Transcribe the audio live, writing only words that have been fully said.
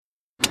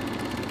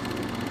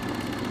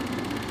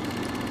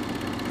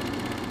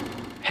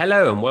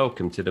Hello and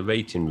welcome to the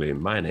Rating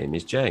Room. My name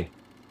is Jay.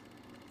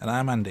 And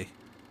I'm Andy.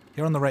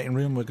 Here on the Rating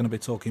Room, we're going to be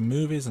talking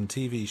movies and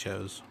TV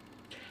shows.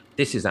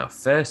 This is our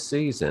first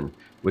season.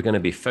 We're going to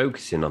be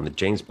focusing on the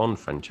James Bond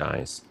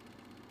franchise.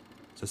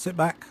 So sit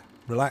back,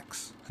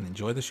 relax, and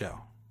enjoy the show.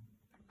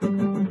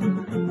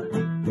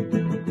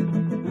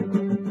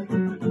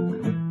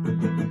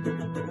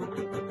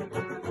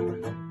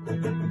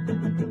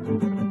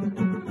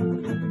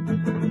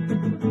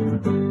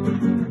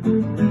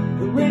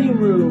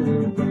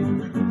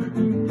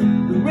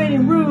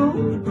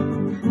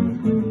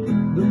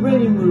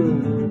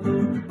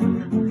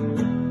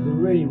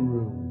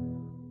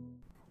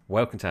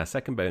 Welcome to our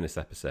second bonus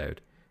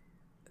episode,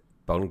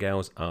 Bond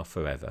Girls Are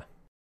Forever.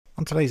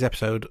 On today's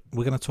episode,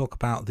 we're going to talk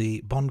about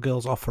the Bond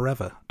Girls Are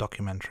Forever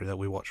documentary that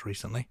we watched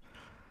recently.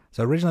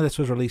 So originally this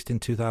was released in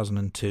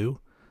 2002,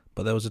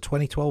 but there was a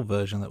 2012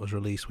 version that was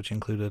released which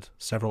included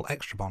several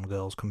extra Bond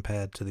girls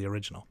compared to the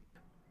original.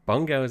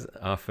 Bond Girls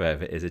Are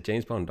Forever is a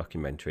James Bond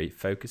documentary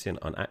focusing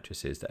on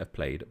actresses that have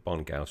played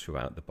Bond girls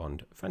throughout the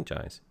Bond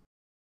franchise.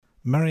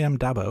 Maryam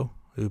d'Abo,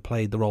 who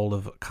played the role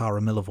of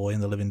Cara Milavoy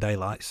in The Living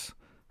Daylights,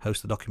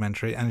 hosts the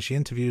documentary, and she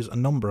interviews a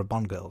number of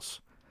Bond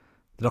girls.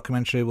 The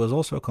documentary was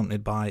also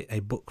accompanied by a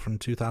book from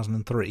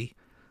 2003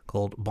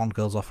 called Bond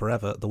Girls Are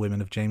Forever, The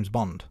Women of James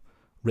Bond,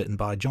 written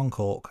by John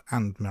Cork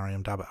and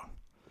Maryam d'Abo.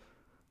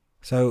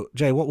 So,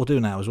 Jay, what we'll do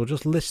now is we'll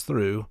just list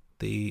through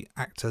the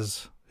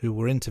actors who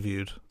were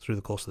interviewed through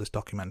the course of this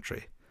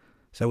documentary.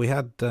 So we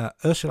had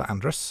Ursula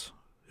Andress,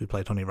 who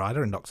played Honey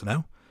Rider in Dr.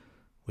 No.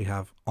 We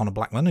have Honor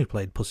Blackman, who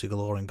played Pussy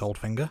Galore in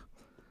Goldfinger.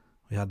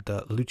 We had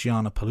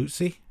Luciana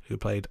Paluzzi, who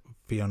played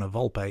Fiona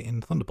Volpe in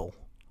Thunderball.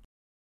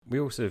 We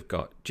also have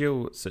got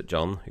Jill St.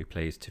 John, who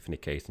plays Tiffany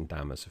Case in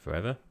Diamonds Are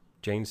Forever.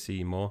 Jane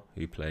Seymour,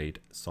 who played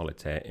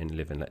Solitaire in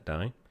Live and Let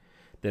Die.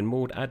 Then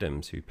Maud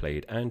Adams, who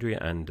played Andrea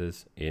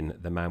Anders in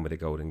The Man with a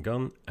Golden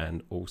Gun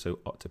and also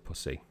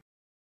Octopussy.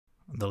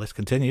 The list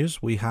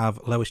continues. We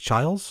have Lois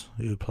Chiles,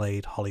 who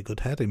played Holly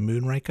Goodhead in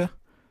Moonraker.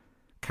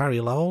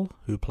 Carrie Lowell,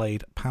 who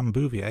played Pam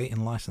Bouvier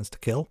in License to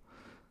Kill.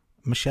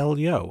 Michelle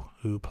Yeoh,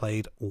 who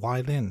played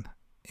Wai Lin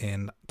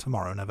in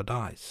Tomorrow Never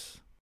Dies.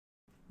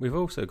 We've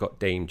also got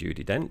Dame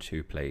Judi Dench,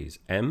 who plays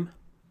M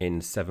in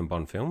 7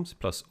 Bond films,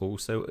 plus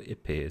also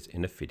appears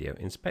in a video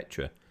in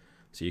Spectre.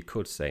 So you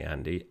could say,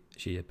 Andy,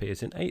 she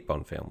appears in 8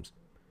 Bond films.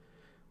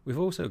 We've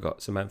also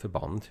got Samantha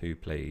Bond, who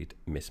played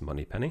Miss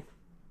Moneypenny,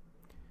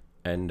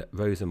 and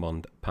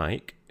Rosamund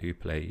Pike, who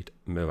played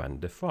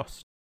Miranda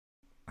Frost.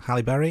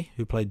 Halle Berry,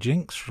 who played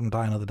Jinx from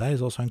Die Another Day,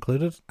 is also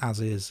included, as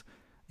is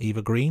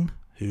Eva Green,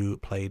 who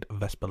played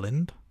Vesper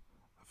Lind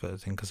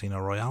in Casino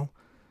Royale,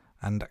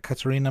 and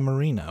Caterina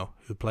Marino,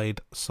 who played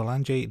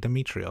Solange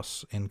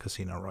Demetrios in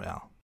Casino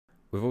Royale.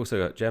 We've also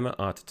got Gemma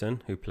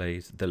Arterton, who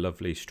plays the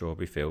lovely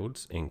Strawberry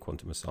Fields in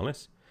Quantum of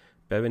Solace,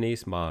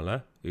 Berenice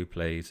Marla, who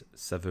plays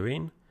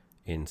Severine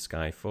in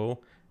Skyfall,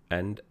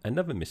 and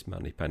another Miss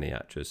Moneypenny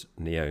actress,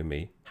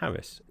 Naomi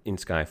Harris, in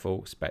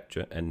Skyfall,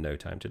 Spectre, and No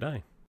Time to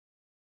Die.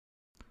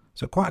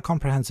 So quite a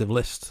comprehensive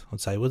list,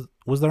 I'd say.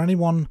 Was there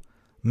anyone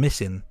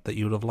missing that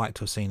you would have liked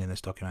to have seen in this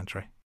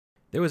documentary?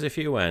 There was a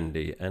few,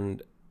 Andy,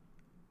 and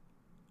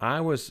I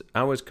was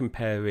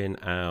comparing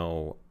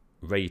our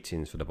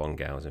ratings for the Bond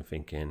girls and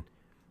thinking,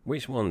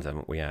 which ones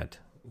haven't we had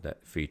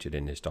that featured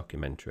in this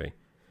documentary?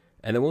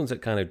 And the ones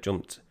that kind of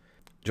jumped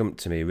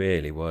to me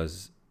really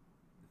was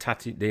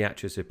the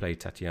actress who played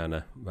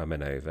Tatiana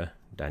Romanova,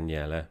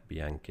 Daniela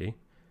Bianchi,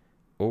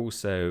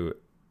 also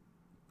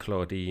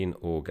Claudine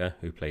Auger,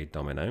 who played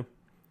Domino,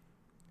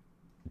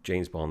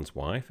 James Bond's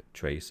wife,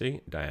 Tracy,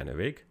 Diana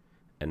Rigg,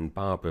 and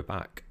Barbara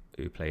Bach,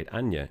 who played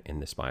Anya in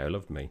The Spy Who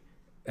Loved Me,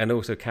 and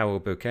also Carol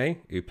Bouquet,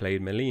 who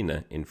played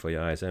Melina in For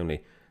Your Eyes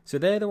Only. So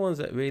they're the ones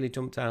that really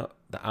jumped out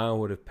that I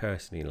would have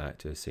personally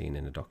liked to have seen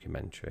in a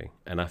documentary.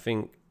 And I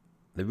think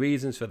the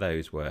reasons for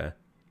those were,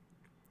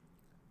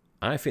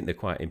 I think they're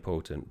quite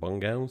important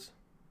Bond girls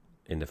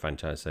in the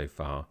franchise so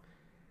far.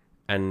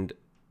 And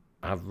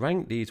I've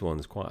ranked these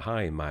ones quite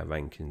high in my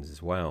rankings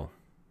as well.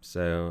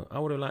 So I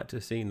would have liked to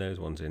have seen those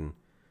ones in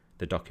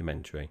the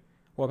documentary.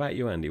 What about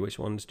you, Andy? Which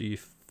ones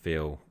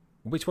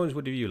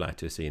would you like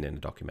to have seen in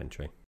the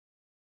documentary?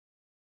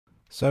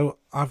 So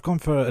I've gone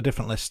for a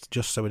different list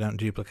just so we don't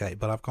duplicate,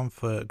 but I've gone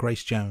for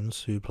Grace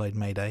Jones, who played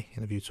Mayday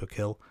in A View to a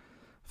Kill,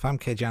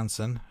 Famke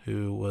Janssen,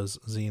 who was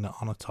Xena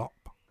Onatopp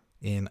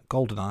in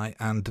GoldenEye,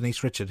 and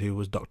Denise Richard, who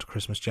was Dr.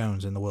 Christmas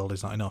Jones in The World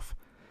Is Not Enough.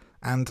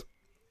 And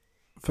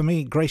for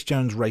me, Grace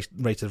Jones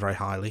rated very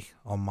highly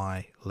on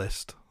my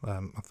list. I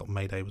thought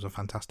Mayday was a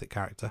fantastic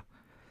character.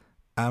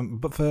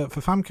 But for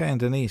Famke and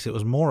Denise, it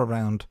was more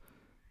around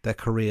their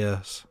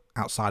careers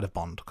outside of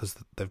Bond, because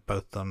they've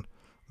both done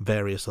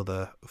various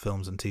other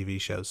films and TV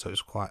shows, so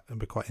it'd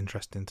be quite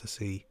interesting to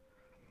see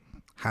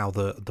how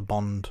the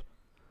Bond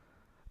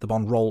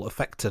role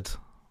affected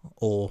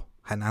or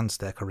enhanced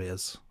their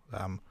careers,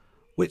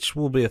 which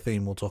will be a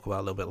theme we'll talk about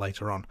a little bit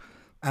later on.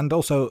 And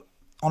also,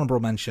 honourable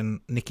mention,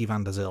 Nikki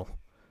van der Zyl.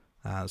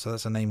 So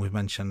that's a name we've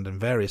mentioned in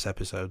various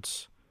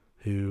episodes,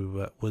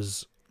 who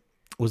was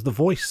was the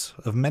voice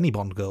of many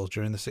Bond girls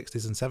during the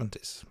 60s and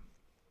 70s.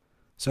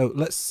 So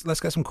let's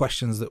get some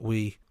questions that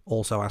we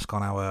also ask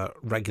on our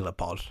regular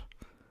pod.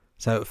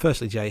 So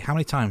firstly, Jay, how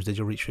many times did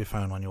you reach for your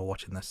phone when you were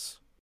watching this?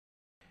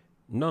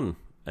 None.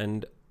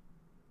 And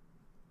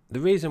the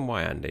reason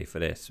why, Andy, for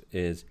this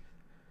is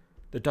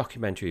the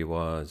documentary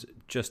was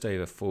just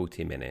over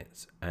 40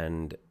 minutes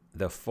and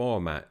the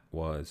format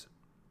was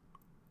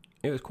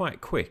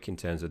quite quick in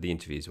terms of the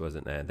interviews,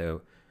 wasn't there?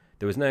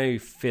 There was no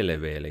filler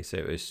really, so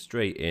it was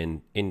straight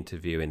in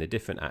interviewing the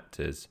different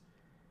actors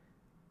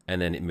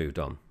and then it moved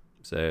on.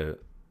 So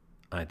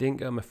I didn't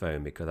go on my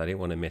phone because I didn't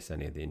want to miss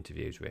any of the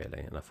interviews really,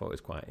 and I thought it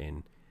was quite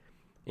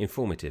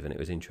informative and it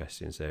was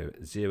interesting. So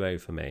 0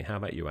 for me. How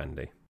about you,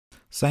 Andy?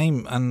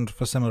 Same, and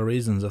for similar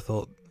reasons. I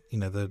thought,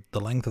 the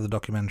length of the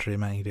documentary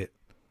made it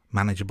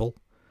manageable,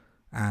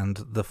 and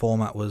the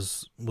format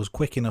was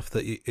quick enough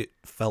that it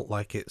felt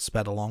like it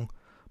sped along,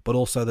 but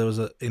also there was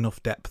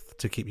enough depth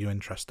to keep you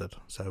interested.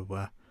 So,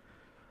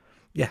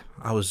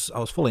 I was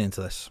fully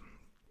into this.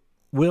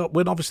 We're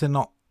obviously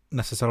not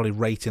necessarily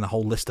rating a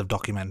whole list of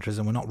documentaries,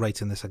 and we're not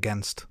rating this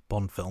against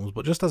Bond films,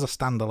 but just as a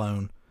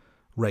standalone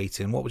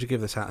rating, what would you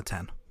give this out of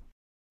 10?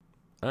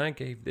 I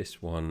gave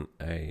this one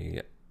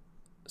a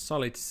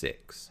solid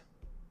 6.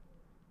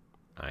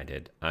 I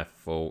did. I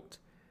thought,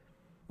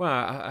 well,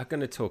 I'm going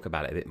to talk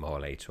about it a bit more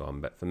later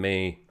on, but for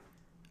me,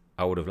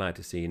 I would have liked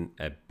to see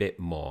a bit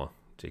more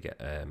to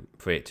get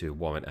for it to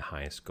warrant a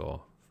higher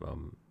score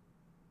from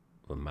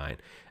mine.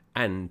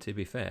 And to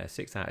be fair,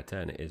 6 out of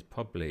 10 is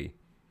probably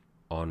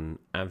on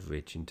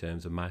average in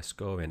terms of my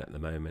scoring at the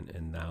moment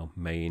in our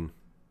main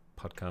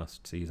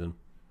podcast season.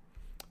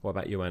 What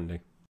about you, Andy?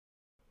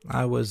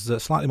 I was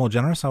slightly more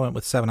generous. I went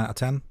with 7 out of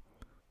 10.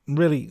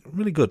 Really,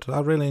 really good.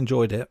 I really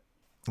enjoyed it.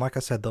 Like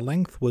I said, the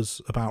length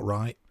was about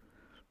right.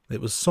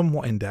 It was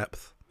somewhat in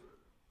depth.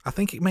 I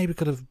think it maybe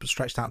could have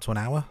stretched out to an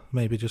hour,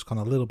 maybe just gone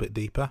a little bit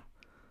deeper.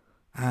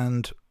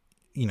 And,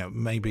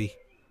 maybe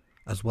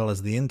as well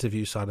as the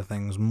interview side of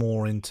things,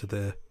 more into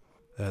the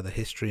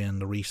history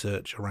and the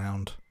research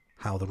around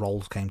how the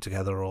roles came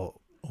together,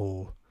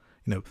 or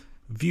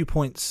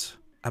viewpoints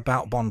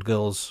about Bond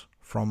girls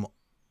from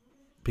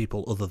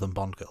people other than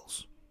Bond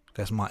girls. I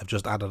guess might have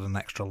just added an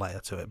extra layer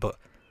to it, but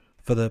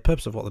for the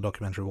purpose of what the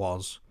documentary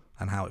was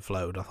and how it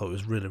flowed, I thought it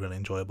was really, really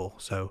enjoyable.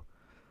 So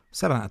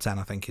 7 out of 10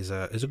 I think is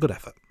a good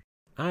effort.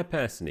 I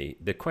personally,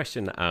 the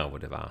question that I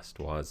would have asked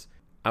was,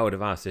 I would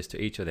have asked this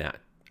to each of the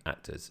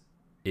actors: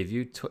 if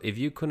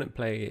you couldn't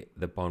play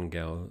the Bond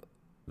girl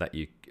that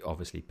you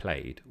obviously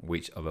played,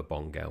 which other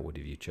Bond girl would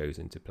have you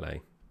chosen to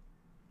play?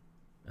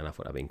 And I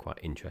thought that'd been quite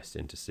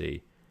interesting to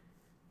see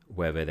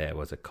whether there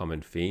was a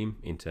common theme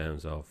in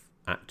terms of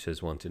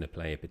actors wanting to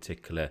play a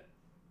particular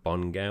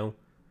Bond girl,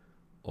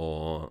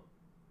 or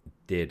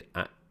did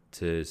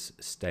actors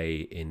stay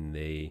in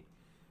the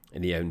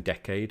own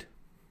decade?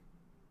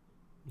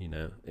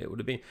 It would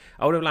have been.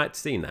 I would have liked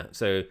to seen that.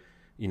 So,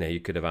 you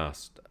could have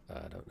asked,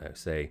 I don't know,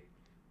 say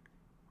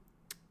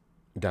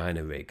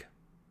Diana Rigg,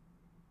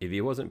 if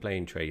you wasn't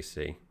playing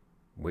Tracy,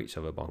 which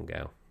other Bond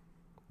girl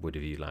would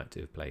have you liked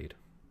to have played?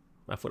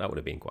 I thought that would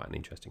have been quite an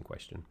interesting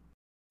question.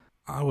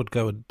 I would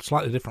go a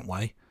slightly different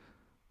way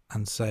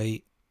and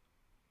say,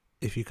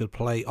 if you could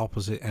play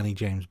opposite any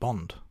James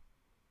Bond,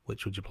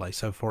 which would you play?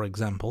 So, for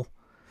example,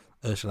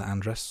 Ursula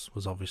Andress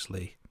was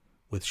obviously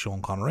with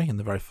Sean Connery in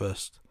the very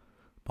first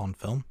Bond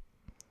film,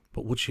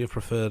 but would she have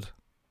preferred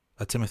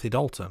a Timothy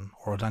Dalton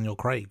or a Daniel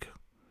Craig?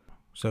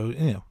 So,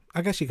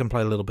 I guess you can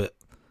play a little bit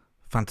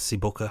fantasy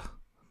booker,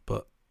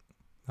 but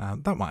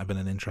that might have been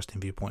an interesting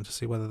viewpoint to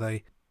see whether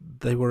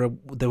they were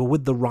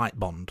with the right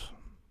Bond.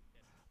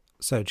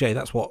 So, Jay,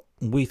 that's what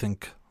we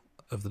think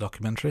of the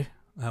documentary.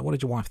 What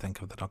did your wife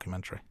think of the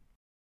documentary?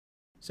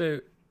 So,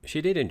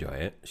 she did enjoy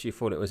it. She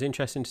thought it was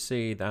interesting to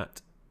see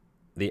that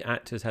the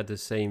actors had the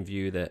same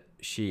view that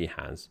she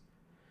has.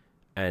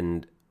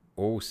 And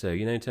also,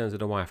 in terms of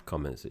the wife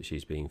comments that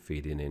she's been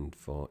feeding in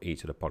for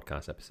each of the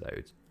podcast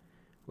episodes,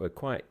 were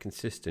quite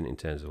consistent in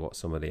terms of what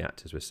some of the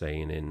actors were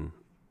saying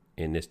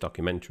in this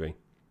documentary.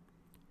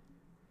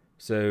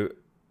 So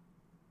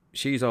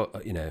she's,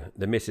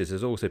 the missus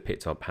has also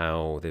picked up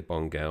how the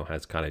Bond girl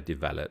has kind of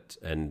developed,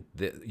 and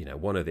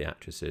one of the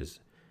actors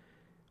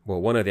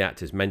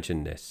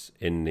mentioned this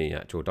in the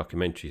actual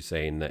documentary,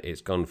 saying that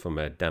it's gone from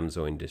a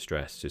damsel in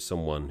distress to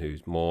someone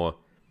who's more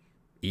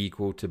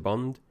equal to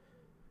Bond.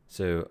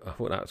 So I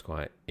thought that was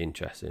quite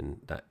interesting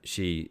that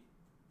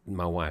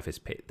my wife has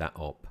picked that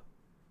up,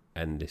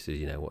 and this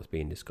is what's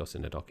being discussed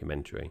in the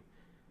documentary.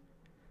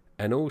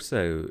 And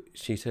also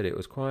she said it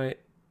was quite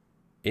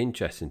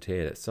interesting to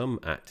hear that some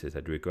actors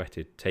had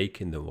regretted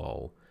taking the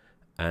role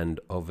and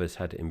others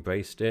had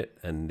embraced it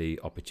and the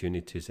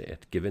opportunities it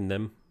had given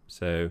them.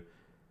 So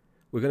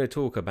we're going to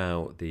talk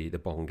about the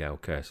Bond girl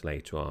curse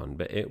later on,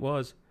 but it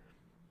was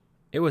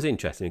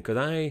interesting because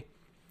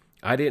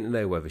I didn't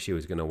know whether she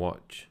was going to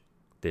watch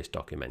this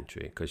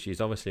documentary, because she's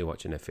obviously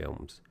watching the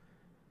films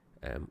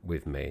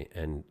with me,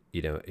 and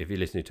if you're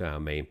listening to our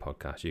main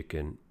podcast, you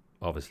can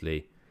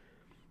obviously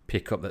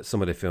pick up that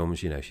some of the films,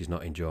 she's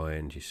not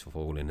enjoying, she's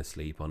falling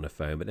asleep on the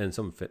phone. But then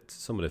some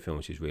of the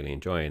films she's really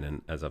enjoying,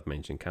 and as I've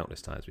mentioned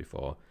countless times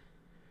before,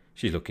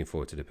 she's looking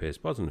forward to the Pierce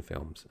Brosnan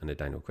films and the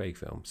Daniel Craig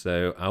films.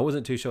 So I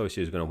wasn't too sure if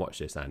she was going to watch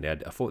this, Andy. I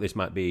thought this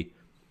might be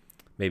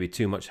maybe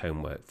too much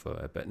homework for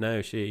her, but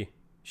no, she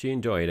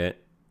enjoyed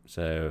it.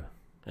 So,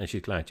 and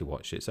she's glad to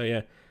watch it. So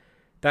yeah,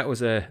 that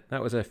was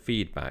a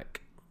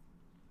feedback.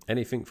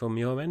 Anything from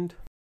your end?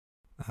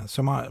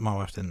 So my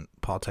wife didn't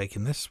partake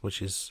in this,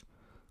 which is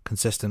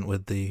consistent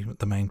with the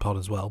main pod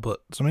as well.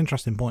 But some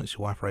interesting points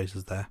your wife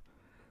raises there,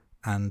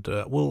 and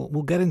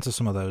we'll get into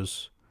some of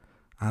those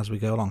as we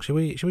go along. Should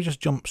we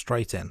just jump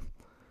straight in?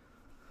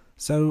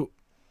 So,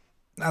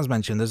 as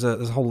mentioned, there's a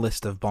whole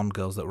list of Bond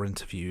girls that were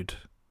interviewed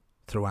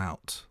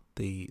throughout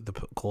the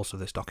course of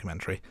this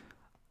documentary.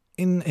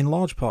 In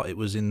large part, it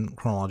was in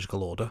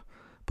chronological order,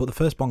 but the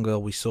first Bond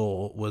girl we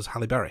saw was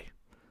Halle Berry.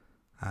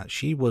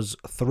 She was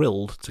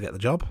thrilled to get the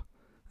job.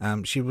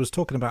 She was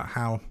talking about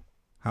how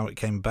it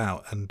came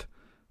about, and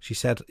she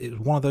said it was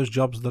one of those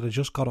jobs that I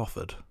just got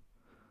offered.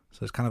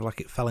 So it's kind of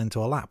like it fell into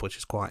her lap, which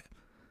is quite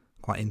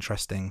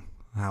interesting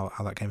how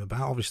that came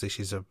about. Obviously,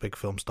 she's a big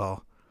film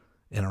star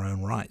in her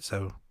own right,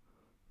 so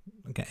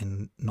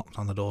getting knocked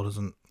on the door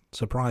doesn't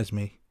surprise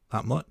me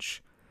that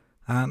much.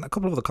 And a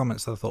couple of the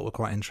comments that I thought were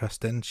quite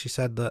interesting. She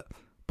said that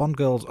Bond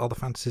girls are the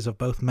fantasies of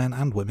both men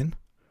and women,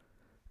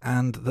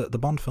 and that the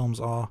Bond films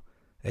are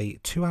a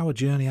 2-hour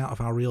journey out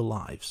of our real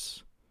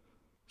lives.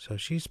 So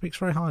she speaks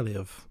very highly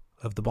of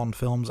the Bond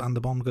films and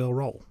the Bond girl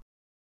role.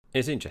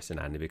 It's interesting,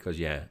 Andy, because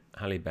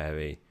Halle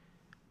Berry,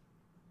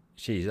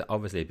 she's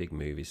obviously a big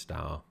movie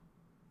star,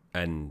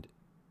 and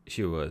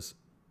she was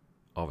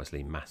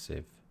obviously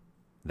massive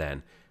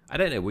then. I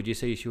don't know, would you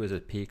say she was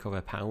at the peak of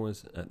her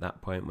powers at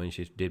that point when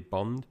she did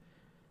Bond?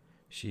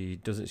 She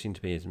doesn't seem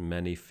to be as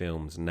many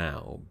films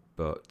now,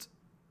 but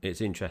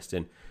it's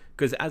interesting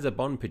because as a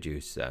Bond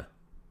producer,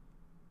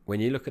 when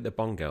you look at the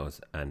Bond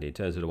girls, and in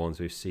terms of the ones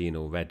we've seen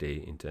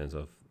already, in terms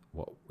of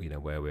what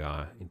where we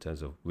are in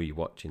terms of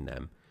rewatching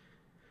them,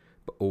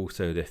 but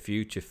also the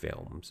future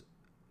films,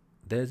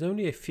 there's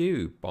only a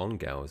few Bond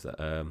girls that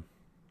are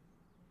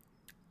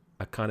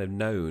kind of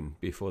known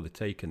before they've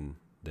taken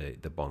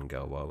the Bond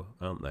girl role,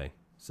 aren't they?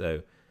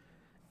 So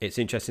it's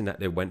interesting that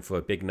they went for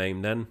a big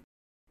name then.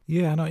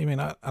 Yeah, I know what you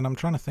mean. And I'm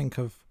trying to think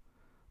of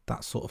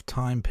that sort of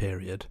time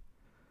period.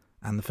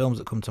 And the films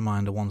that come to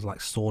mind are ones like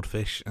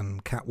Swordfish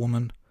and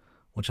Catwoman,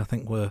 which I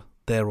think were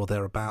there or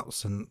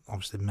thereabouts, and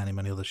obviously many,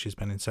 many others she's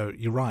been in. So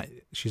you're right,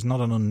 she's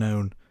not an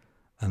unknown,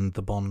 and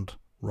the Bond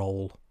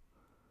role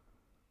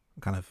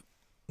kind of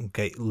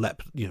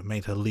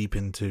made her leap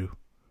into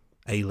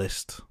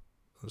A-list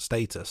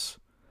status.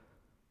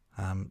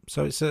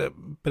 So it's a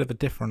bit of a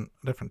different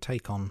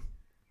take on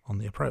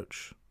the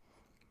approach.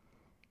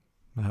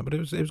 But it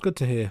was good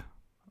to hear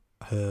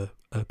her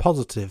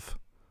positive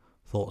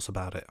thoughts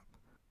about it.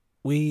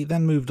 We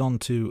then moved on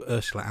to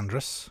Ursula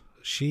Andress.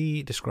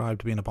 She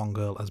described being a Bond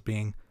girl as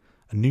being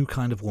a new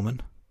kind of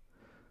woman.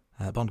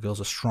 Bond girls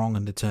are strong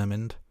and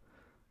determined.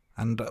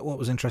 And what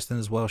was interesting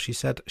as well, she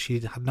said she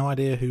had no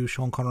idea who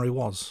Sean Connery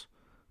was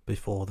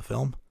before the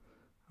film,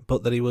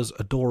 but that he was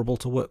adorable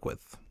to work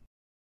with.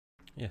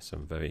 Yeah,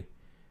 some very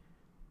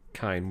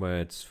kind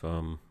words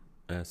from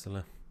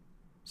Ursula.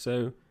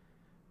 So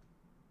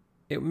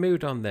it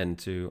moved on then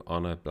to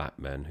Honor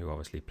Blackman, who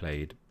obviously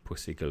played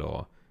Pussy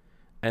Galore.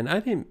 And I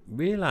didn't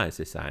realise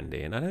this,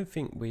 Andy, and I don't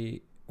think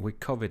we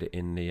covered it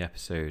in the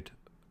episode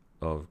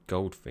of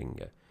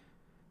Goldfinger.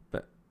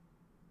 But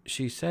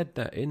she said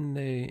that in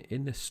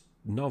this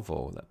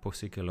novel, that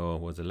Pussy Galore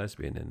was a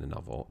lesbian in the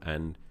novel,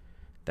 and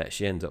that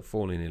she ends up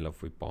falling in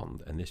love with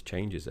Bond, and this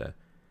changes her.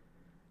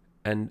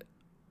 And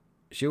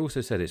she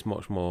also said it's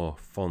much more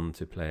fun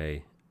to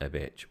play a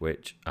bitch,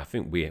 which I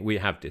think we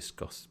have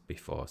discussed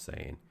before,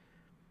 saying,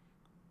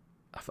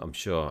 I'm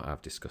sure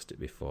I've discussed it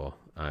before.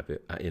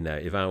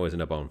 If I was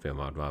in a Bond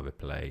film, I'd rather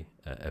play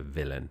a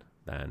villain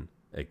than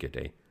a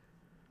goodie.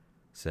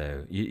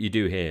 So you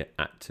do hear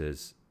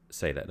actors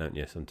say that, don't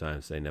you?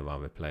 Sometimes they never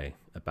rather play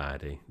a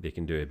baddie. They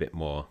can do a bit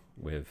more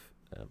with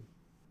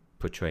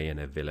portraying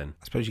a villain.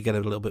 I suppose you get a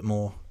little bit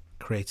more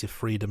creative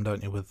freedom,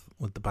 don't you,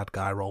 with the bad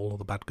guy role or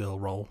the bad girl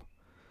role,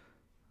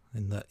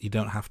 in that you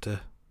don't have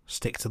to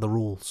stick to the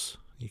rules.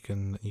 You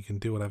can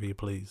do whatever you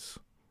please.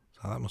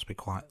 So that must be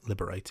quite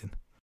liberating.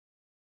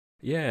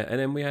 Yeah, and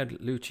then we had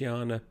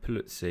Luciana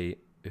Paluzzi,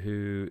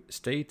 who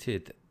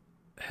stated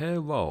her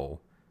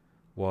role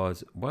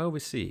was well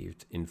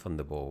received in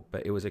Thunderball,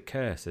 but it was a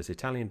curse as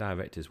Italian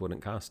directors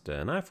wouldn't cast her.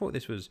 And I thought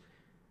this was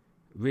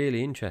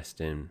really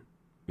interesting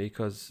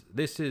because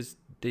this is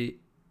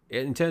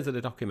in terms of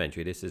the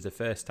documentary, this is the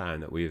first time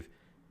that we've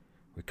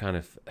kind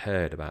of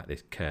heard about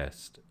this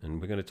curse,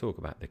 and we're going to talk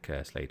about the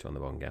curse later on,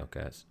 the Bond girl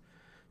curse.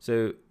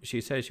 So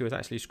she says she was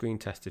actually screen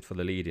tested for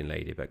the leading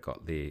lady, but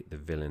got the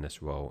villainous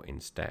role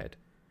instead.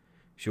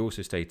 She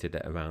also stated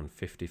that around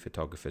 50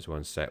 photographers were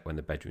on set when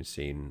the bedroom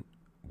scene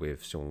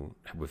with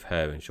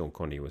her and Sean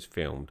Connery was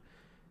filmed.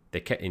 They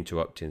kept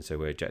interrupting, so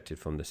were ejected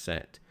from the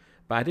set.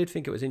 But I did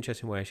think it was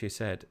interesting where she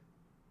said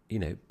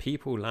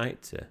people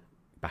liked her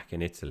back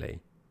in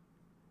Italy.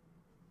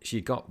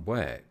 She got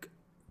work,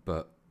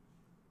 but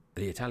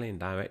the Italian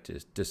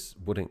directors just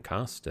wouldn't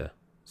cast her.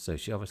 So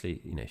she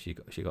obviously,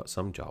 she got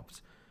some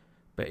jobs,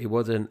 but it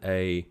wasn't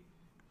a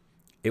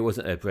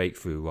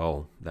breakthrough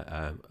role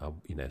that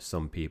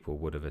some people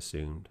would have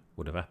assumed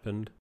would have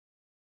happened.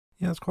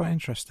 Yeah, it's quite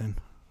interesting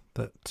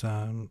that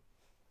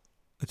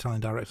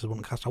Italian directors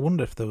wouldn't cast. I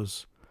wonder if there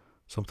was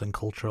something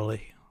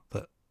culturally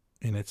that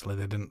in Italy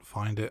they didn't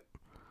find it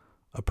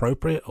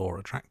appropriate or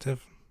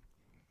attractive.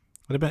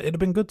 It'd have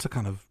been good to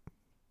kind of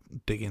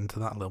dig into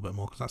that a little bit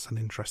more, because that's an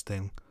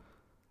interesting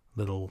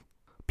little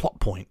plot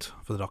point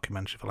for the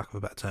documentary, for lack of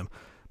a better term.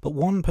 But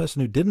one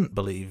person who didn't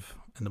believe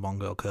in the Bond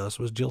girl curse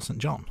was Jill St.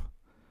 John.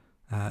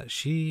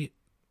 She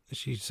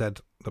said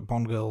that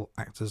Bond girl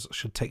actors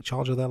should take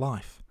charge of their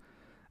life.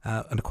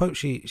 And a quote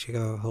she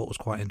thought was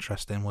quite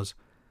interesting was,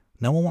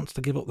 "No one wants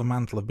to give up the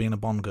mantle of being a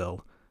Bond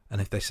girl, and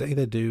if they say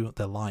they do,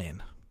 they're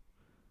lying."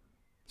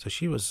 So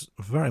she was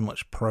very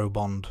much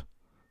pro-Bond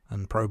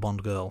and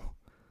pro-Bond girl.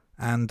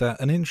 And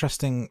an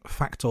interesting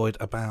factoid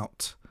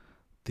about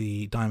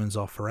the Diamonds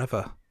Are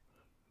Forever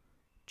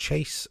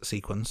chase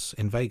sequence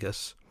in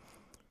Vegas,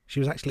 she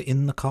was actually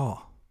in the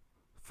car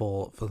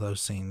for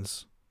those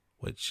scenes,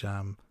 which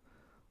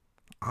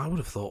I would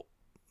have thought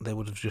they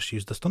would have just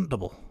used a stunt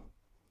double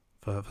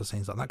for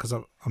scenes like that, because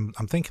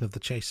I'm thinking of the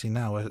chase scene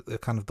now, where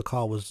the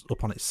car was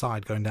up on its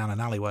side going down an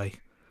alleyway,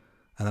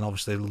 and then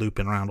obviously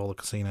looping around all the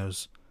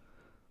casinos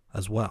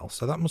as well.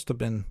 So that must have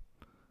been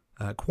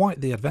quite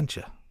the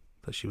adventure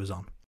that she was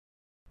on.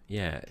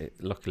 Yeah,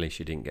 luckily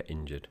she didn't get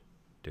injured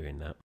doing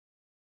that.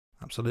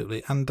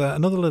 Absolutely. And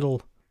another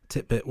little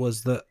tidbit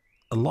was that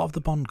a lot of the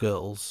Bond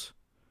girls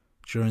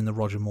during the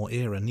Roger Moore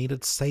era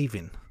needed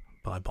saving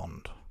by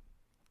Bond.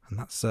 And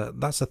that's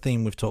a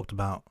theme we've talked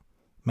about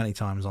many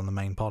times on the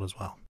main pod as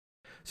well.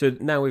 So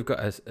now we've got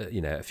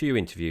a few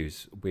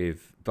interviews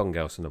with Bond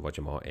girls from the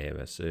Roger Moore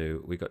era.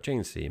 So we got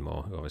Jane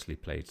Seymour, who obviously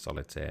played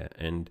Solitaire,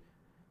 and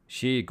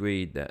she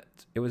agreed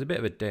that it was a bit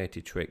of a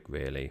dirty trick,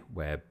 really,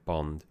 where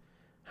Bond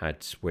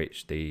had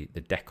switched the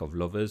deck of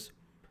lovers,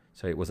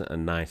 so it wasn't a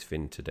nice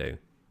thing to do.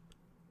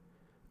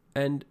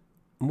 And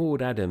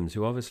Maud Adams,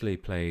 who obviously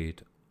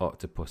played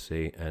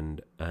Octopussy,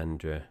 and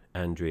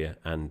Andrea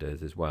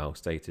Anders as well,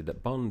 stated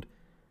that Bond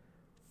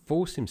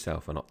forced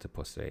himself on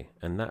Octopussy,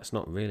 and that's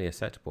not really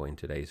acceptable in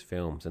today's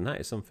films. And that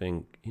is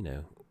something,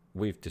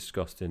 we've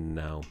discussed in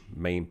our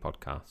main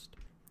podcast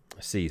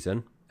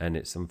season, and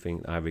it's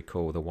something I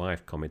recall the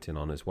wife commenting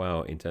on as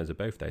well in terms of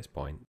both those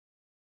points.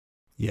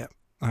 Yeah,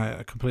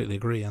 I completely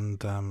agree,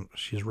 and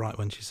she's right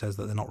when she says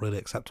that they're not really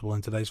acceptable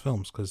in today's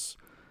films, because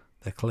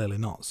they're clearly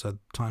not. So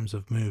times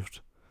have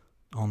moved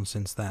on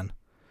since then.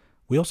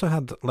 We also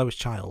had Lois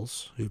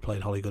Childs, who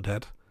played Holly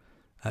Goodhead.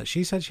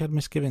 She said she had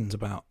misgivings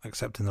about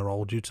accepting the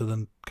role due to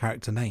the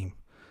character name,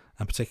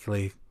 and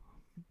particularly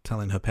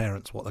telling her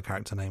parents what the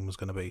character name was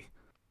going to be,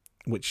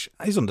 which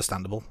is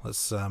understandable.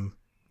 As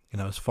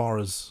as far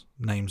as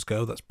names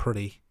go, that's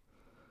pretty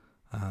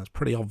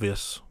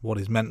obvious what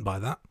is meant by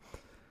that.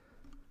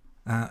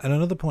 And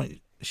another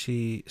point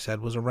she said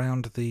was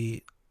around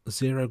the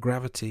zero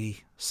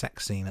gravity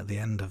sex scene at the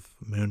end of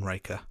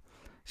Moonraker.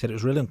 She said it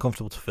was really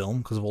uncomfortable to film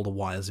because of all the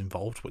wires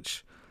involved,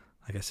 which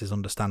I guess is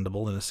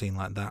understandable in a scene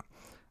like that.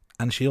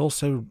 And she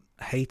also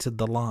hated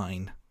the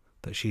line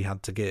that she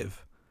had to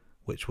give,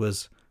 which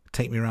was,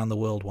 "Take me around the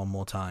world one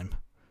more time."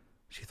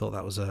 She thought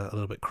that was a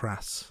little bit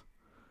crass.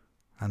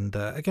 And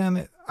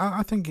again,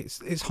 I think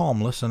it's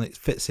harmless, and it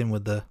fits in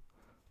with the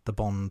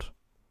Bond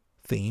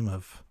theme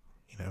of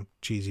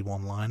cheesy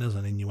one-liners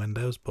and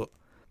innuendos, but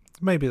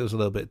maybe it was a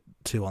little bit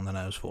too on the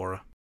nose for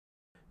her.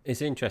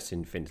 It's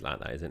interesting things like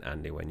that, isn't it,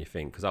 Andy, when you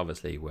think, because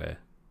obviously we're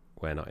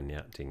not in the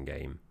acting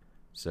game,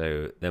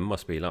 so there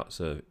must be lots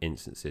of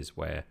instances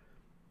where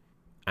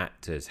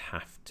actors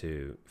have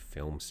to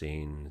film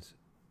scenes,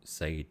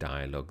 say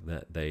dialogue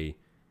that they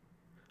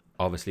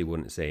obviously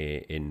wouldn't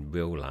say in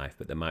real life,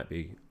 but they might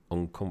be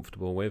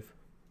uncomfortable with.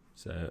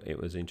 So it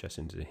was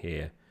interesting to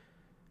hear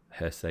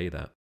her say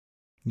that.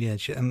 Yeah,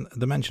 and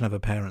the mention of her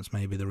parents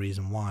may be the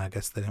reason why. I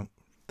guess they don't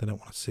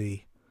want to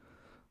see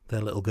their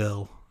little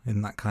girl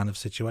in that kind of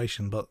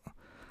situation, but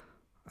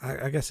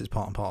I guess it's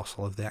part and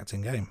parcel of the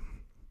acting game.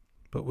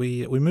 But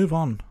we move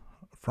on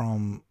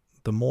from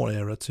the Moore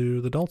era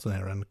to the Dalton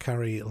era, and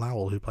Carrie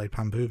Lowell, who played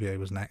Pam Bouvier,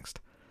 was next,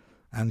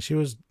 and she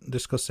was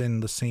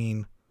discussing the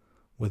scene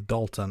with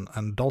Dalton,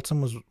 and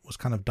Dalton was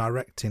kind of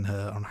directing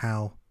her on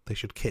how they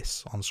should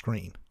kiss on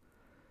screen.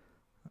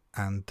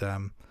 And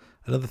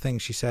another thing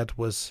she said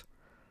was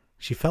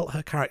she felt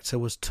her character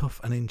was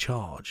tough and in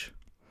charge,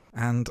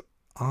 and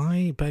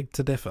I beg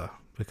to differ,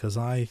 because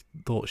I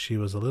thought she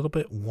was a little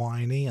bit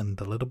whiny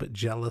and a little bit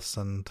jealous,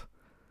 and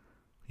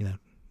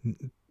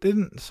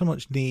didn't so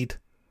much need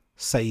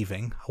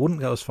saving. I wouldn't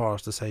go as far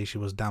as to say she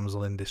was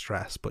damsel in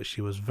distress, but she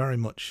was very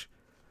much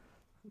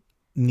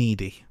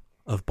needy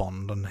of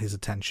Bond and his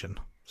attention.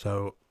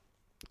 So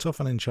tough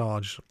and in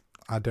charge,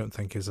 I don't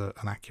think is an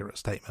accurate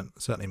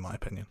statement, certainly in my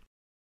opinion.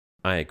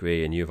 I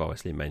agree, and you've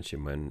obviously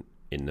mentioned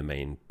in the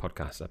main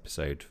podcast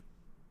episode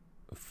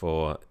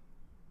for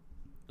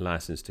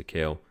License to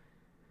Kill,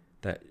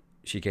 that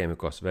she came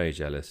across very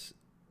jealous,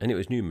 and it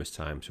was numerous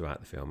times throughout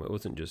the film. It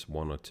wasn't just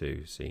one or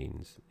two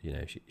scenes.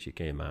 She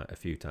came out a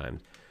few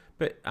times.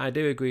 But I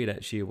do agree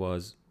that she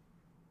was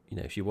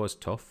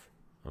tough.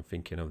 I'm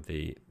thinking of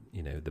the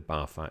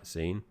bar fight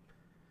scene.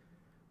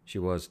 She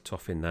was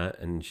tough in that,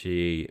 and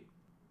she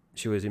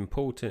was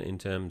important in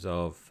terms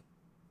of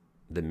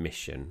the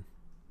mission,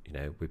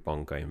 with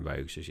Bond going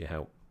rogue, so she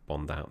helped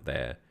Bond out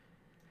there.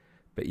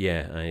 But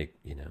yeah, I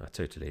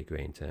totally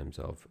agree in terms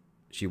of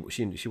she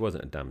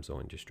wasn't a damsel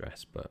in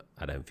distress, but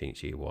I don't think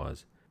she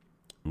was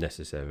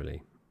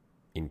necessarily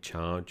in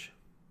charge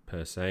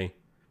per se.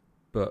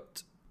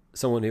 But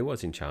someone who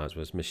was in charge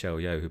was Michelle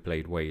Yeoh, who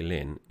played Wei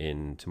Lin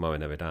in Tomorrow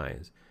Never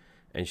Dies.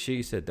 And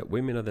she said that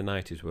women of the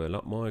 90s were a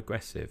lot more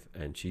aggressive,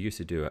 and she used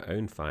to do her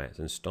own fights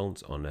and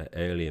stunts on her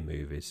earlier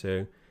movies.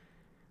 So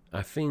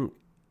I think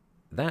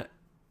that,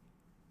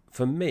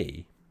 for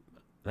me,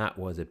 that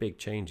was a big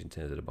change in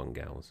terms of the Bond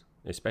girls,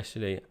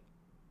 especially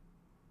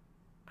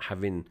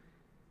having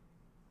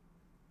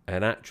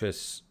an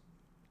actress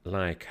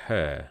like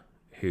her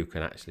who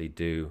can actually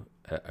do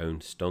her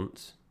own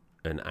stunts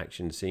and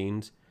action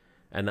scenes.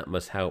 And that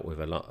must help with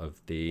a lot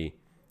of the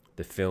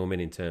filming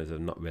in terms of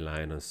not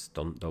relying on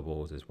stunt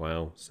doubles as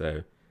well.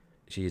 So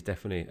she is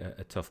definitely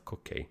a tough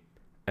cookie.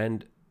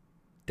 And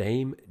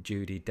Dame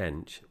Judi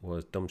Dench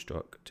was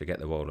dumbstruck to get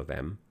the role of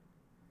M.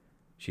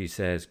 She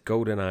says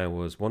GoldenEye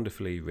was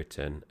wonderfully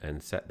written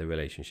and set the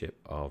relationship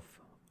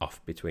off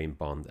between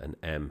Bond and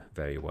M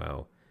very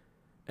well.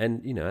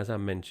 And, as I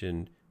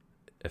mentioned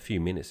a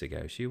few minutes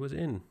ago, she was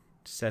in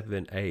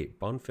 7, 8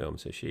 Bond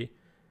films. So she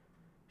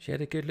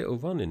had a good little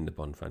run in the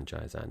Bond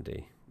franchise,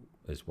 Andy,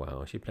 as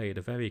well. She played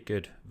a very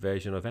good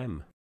version of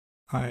M.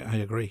 I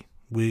agree.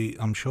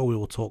 I'm sure we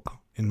will talk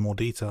in more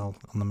detail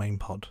on the main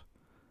pod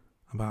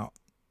about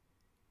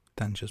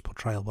Dench's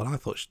portrayal, but I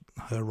thought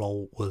her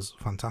role was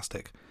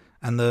fantastic.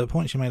 And the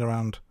point she made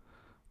around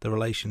the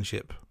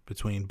relationship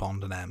between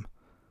Bond and M,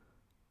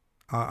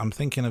 I'm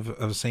thinking of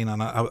a scene,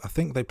 and I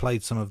think they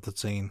played some of the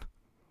scene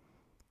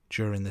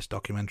during this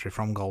documentary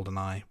from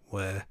GoldenEye,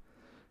 where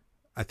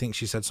I think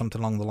she said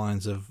something along the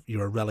lines of,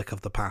 "You're a relic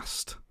of the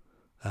past,"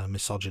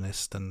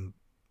 misogynist, and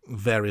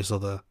various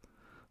other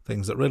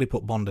things that really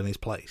put Bond in his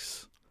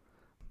place.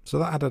 So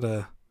that added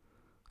a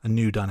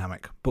new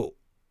dynamic. But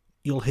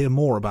you'll hear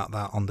more about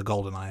that on the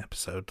GoldenEye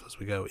episode as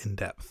we go in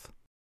depth.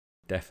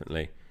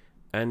 Definitely.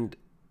 And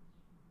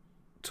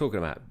talking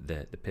about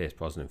the Pierce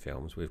Brosnan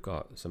films, we've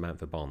got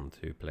Samantha Bond,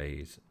 who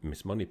plays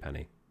Miss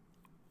Moneypenny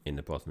in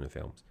the Brosnan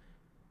films.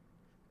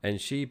 And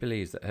she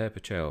believes that her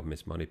portrayal of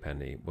Miss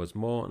Moneypenny was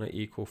more on an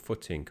equal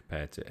footing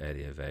compared to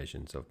earlier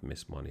versions of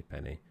Miss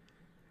Moneypenny.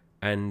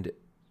 And,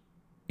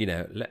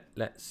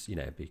 let's,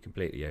 be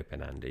completely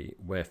open, Andy.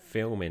 We're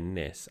filming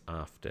this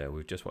after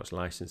we've just watched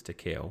License to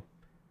Kill.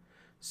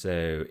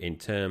 So in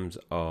terms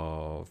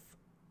of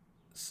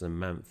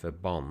Samantha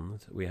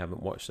Bond, we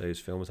haven't watched those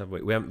films, have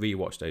we? We haven't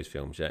rewatched those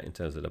films yet in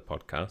terms of the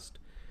podcast.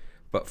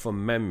 But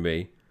from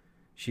memory,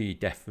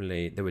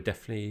 there were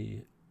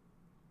definitely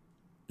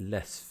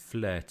less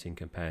flirting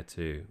compared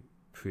to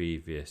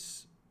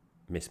previous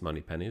Miss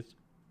Moneypennies.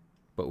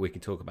 But we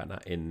can talk about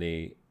that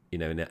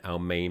in our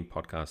main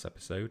podcast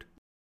episode.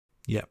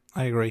 Yeah,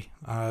 I agree.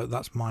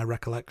 That's my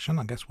recollection.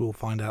 I guess we'll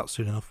find out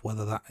soon enough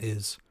whether that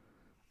is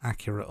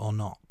accurate or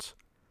not.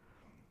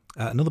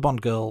 Another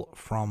Bond girl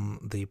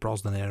from the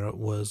Brosnan era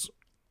was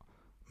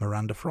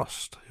Miranda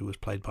Frost, who was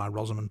played by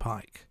Rosamund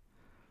Pike.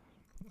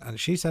 And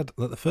she said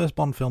that the first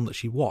Bond film that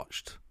she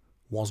watched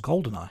was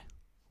GoldenEye,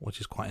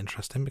 which is quite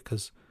interesting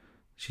because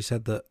she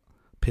said that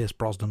Pierce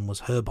Brosnan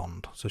was her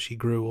Bond. So she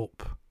grew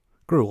up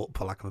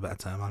for lack of a better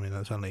term. I mean,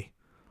 it's only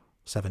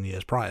 7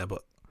 years prior,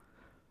 but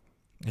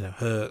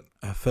her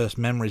first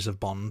memories of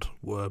Bond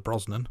were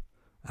Brosnan,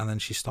 and then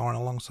she's starring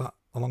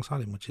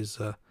alongside him, which is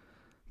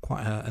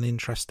quite an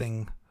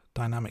interesting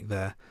dynamic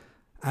there.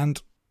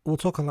 And we'll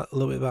talk a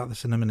little bit about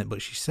this in a minute,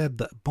 but she said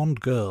that Bond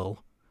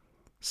girl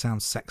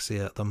sounds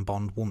sexier than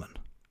Bond woman.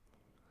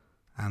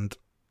 And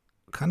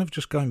kind of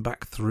just going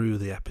back through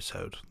the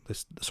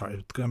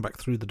going back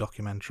through the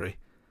documentary,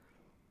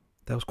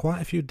 there was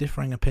quite a few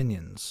differing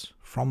opinions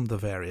from the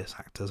various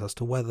actors as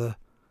to whether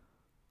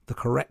the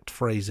correct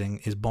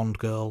phrasing is Bond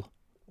girl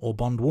or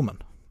Bond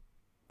woman.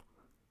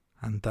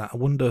 And I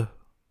wonder,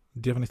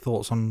 do you have any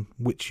thoughts on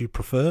which you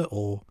prefer,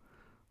 or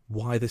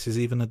why this is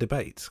even a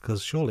debate?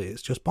 Because surely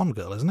it's just Bond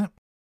girl, isn't it?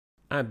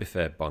 I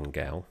prefer Bond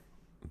girl,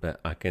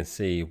 but I can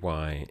see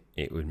why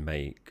it would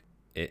make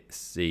it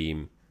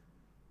seem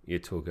you're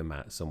talking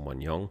about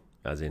someone young,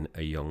 as in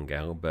a young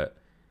girl, but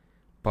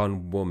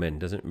Bond woman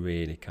doesn't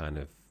really kind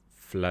of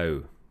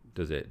flow,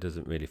 does it? It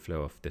doesn't really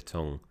flow off the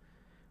tongue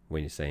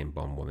when you're saying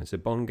Bond woman. So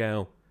Bond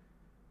girl,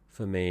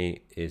 for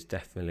me, is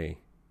definitely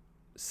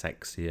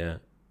sexier.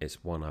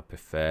 It's one I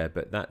prefer,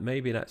 but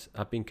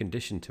I've been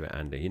conditioned to it,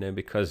 Andy,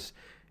 because,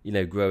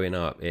 growing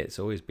up, it's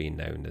always been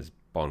known as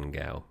Bond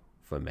girl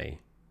for me.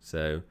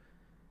 So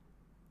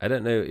I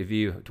don't know if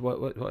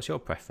what's your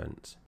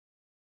preference?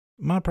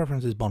 My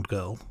preference is Bond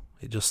girl.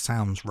 It just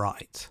sounds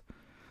right.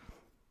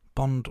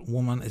 Bond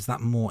woman, is that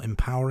more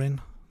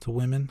empowering to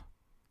women?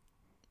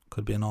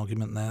 Could be an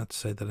argument there to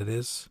say that it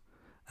is.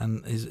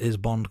 And is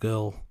Bond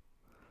girl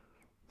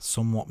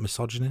somewhat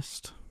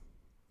misogynist?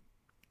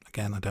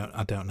 Again, I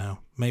don't know.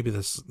 Maybe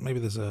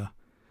there's a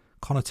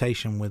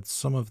connotation with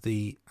some of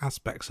the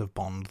aspects of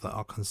Bond that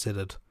are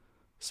considered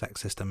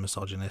sexist and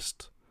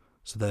misogynist.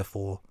 So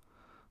therefore,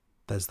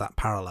 there's that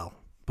parallel.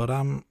 But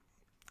I'm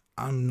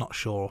not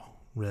sure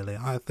really.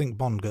 I think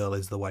Bond girl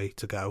is the way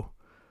to go.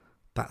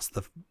 That's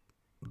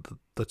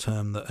the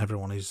term that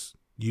everyone is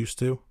used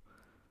to,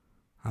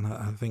 and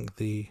I think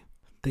the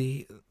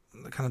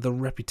kind of the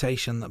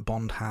reputation that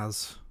Bond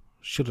has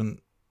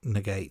shouldn't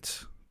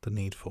negate the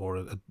need for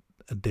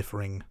a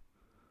differing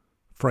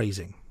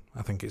phrasing.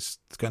 I think it's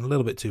going a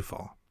little bit too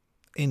far,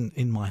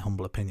 in my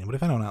humble opinion. But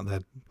if anyone out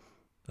there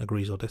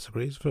agrees or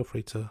disagrees, feel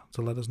free to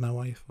let us know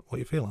what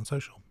you feel on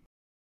social.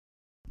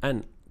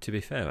 And to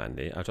be fair,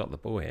 Andy, I dropped the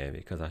ball here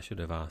because I should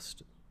have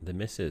asked the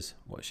missus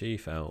what she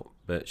felt,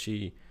 but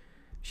she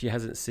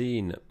hasn't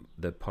seen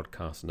the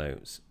podcast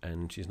notes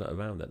and she's not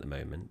around at the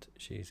moment.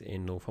 She's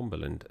in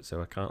Northumberland, so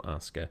I can't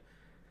ask her.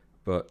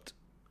 But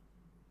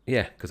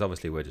yeah, because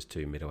obviously we're just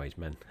two middle-aged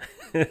men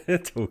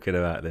talking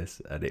about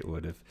this, and it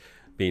would have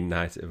been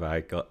nice if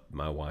I got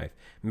my wife.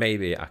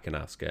 Maybe I can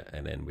ask her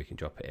and then we can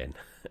drop it in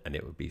and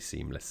it would be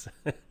seamless.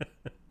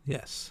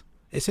 Yes.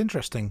 It's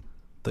interesting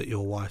that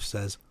your wife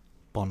says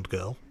Bond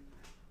girl.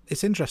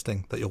 It's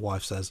interesting that your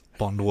wife says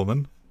Bond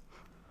woman.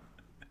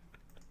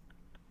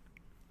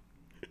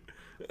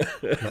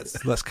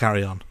 Let's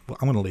carry on.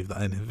 I'm going to leave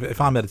that in.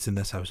 If I'm editing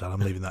this episode, I'm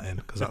leaving that in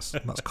because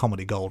that's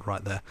comedy gold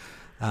right there.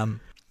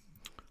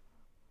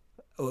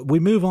 We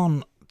move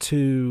on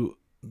to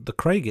the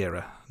Craig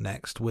era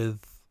next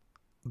with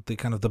the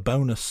kind of the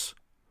bonus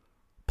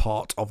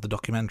part of the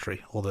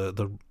documentary, or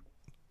the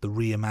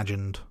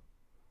reimagined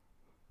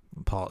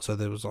part. So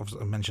there was,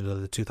 obviously, I mentioned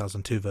earlier, the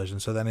 2002 version.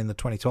 So then in the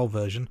 2012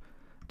 version,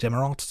 Gemma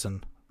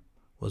Arterton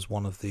was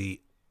one of the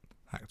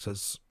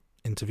actors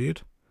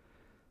interviewed.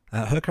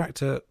 Her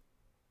character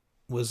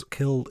was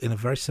killed in a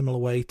very similar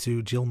way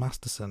to Jill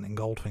Masterson in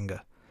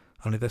Goldfinger,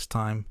 only this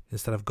time,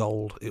 instead of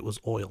gold, it was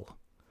oil,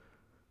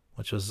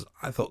 which was,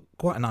 I thought,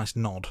 quite a nice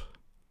nod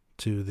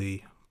to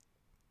the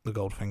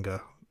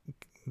Goldfinger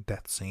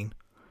death scene.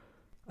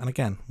 And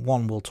again,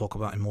 one we'll talk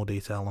about in more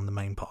detail on the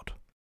main pod.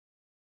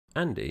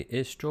 Andy,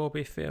 is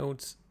Strawberry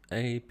Fields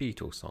a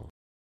Beatles song?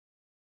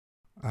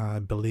 I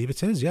believe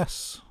it is,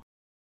 yes.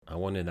 I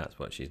wonder if that's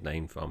what she's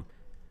named from.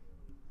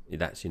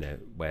 That's,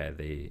 where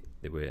they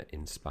were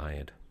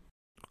inspired.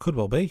 Could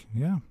well be,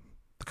 yeah.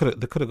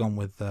 They could have gone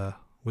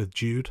with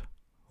Jude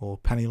or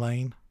Penny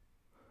Lane,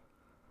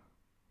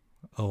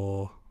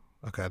 or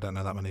I don't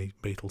know that many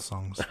Beatles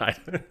songs. I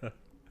don't know.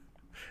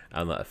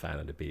 I'm not a fan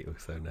of the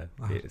Beatles, so no.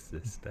 It's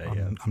just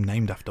I'm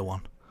named after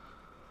one,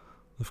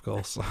 of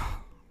course.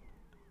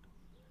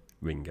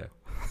 Ringo.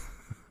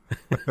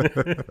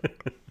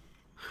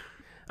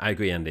 I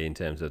agree, Andy, in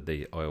terms of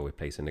the oil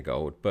replacing the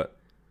gold, but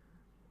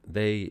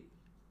they,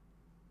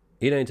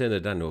 in terms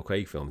of Daniel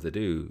Craig films, they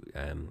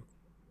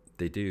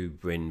do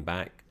bring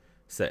back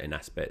certain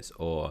aspects,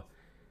 or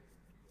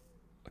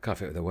I can't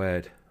think of the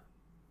word,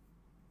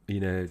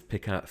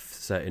 pick out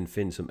certain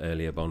things from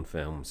earlier Bond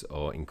films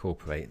or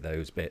incorporate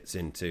those bits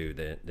into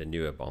the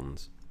newer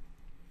Bonds.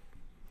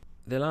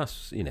 The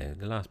last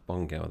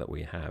Bond girl that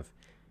we have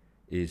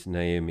is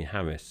Naomi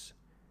Harris,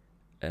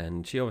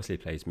 and she obviously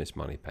plays Miss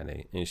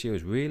Moneypenny, and she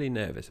was really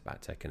nervous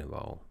about taking a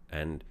role,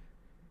 and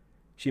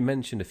she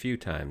mentioned a few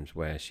times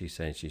where she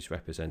said she's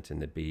representing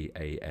the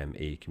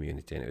BAME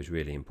community, and it was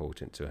really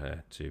important to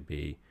her to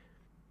be,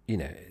 in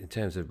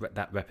terms of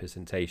that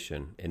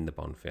representation in the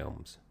Bond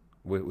films.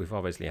 We've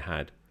obviously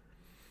had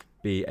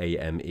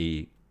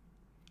BAME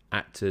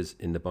actors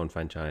in the Bond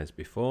franchise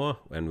before,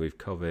 and we've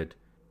covered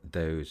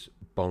those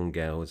Bond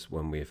girls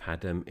when we've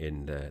had them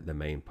in the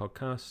main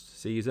podcast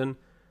season.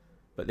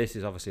 But this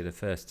is obviously the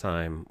first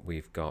time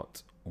we've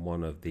got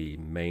one of the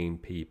main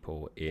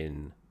people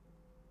in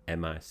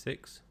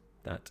MI6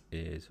 that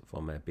is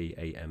from a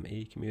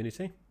BAME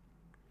community.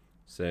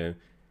 So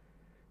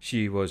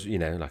she was,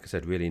 like I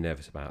said, really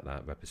nervous about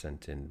that,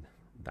 representing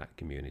that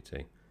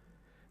community.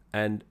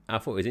 And I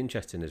thought it was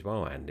interesting as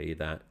well, Andy,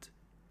 that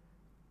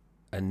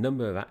a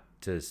number of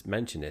actors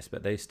mention this,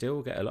 but they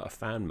still get a lot of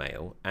fan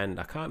mail. And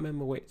I can't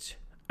remember which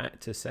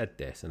actor said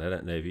this, and I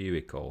don't know if you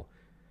recall.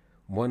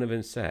 One of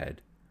them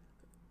said,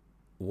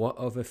 what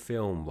other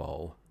film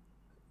role,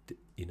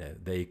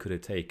 they could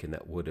have taken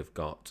that would have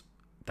got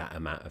that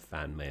amount of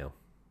fan mail?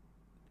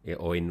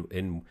 Or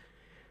in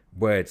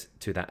words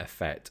to that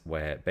effect,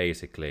 where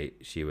basically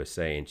she was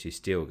saying she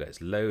still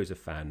gets loads of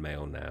fan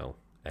mail now,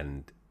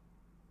 and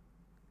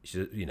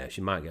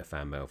she might get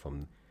fan mail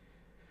from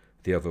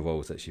the other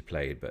roles that she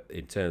played, but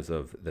in terms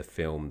of the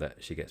film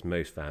that she gets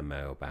most fan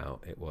mail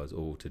about, it was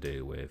all to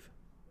do with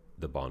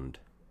the Bond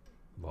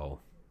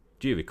role.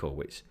 Do you recall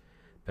which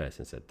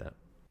person said that?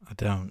 I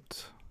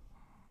don't.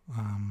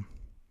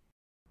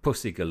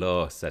 Pussy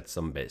Galore said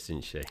some bits,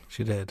 didn't she?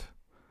 She did.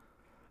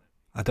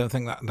 I don't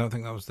think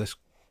that was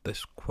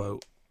this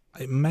quote.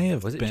 It may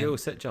have Was been. it Jill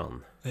St.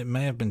 John? It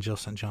may have been Jill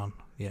St. John.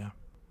 Yeah.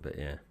 But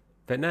yeah.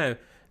 But no,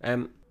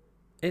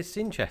 it's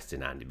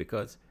interesting, Andy,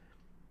 because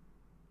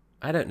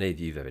I don't know if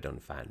you've ever done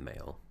fan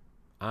mail.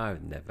 I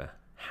never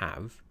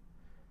have.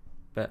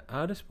 But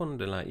I just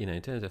wonder, like, you know,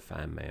 in terms of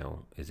fan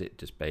mail, is it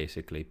just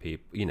basically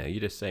people, you know,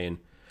 you're just saying,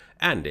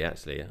 Andy,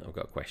 actually, I've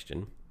got a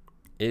question.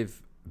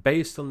 If,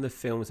 based on the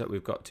films that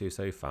we've got to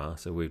so far,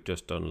 so we've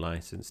just done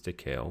License to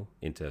Kill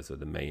in terms of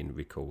the main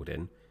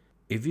recording,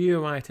 if you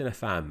were writing a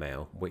fan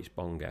mail, which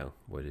Bond girl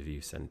would have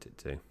you sent it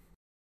to?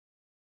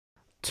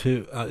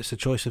 It's a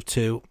choice of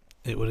two.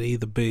 It would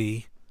either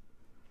be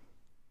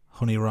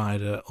Honey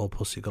Rider or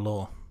Pussy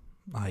Galore,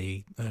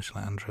 i.e.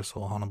 Ursula Andress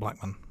or Hannah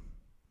Blackman.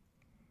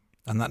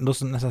 And that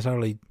doesn't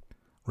necessarily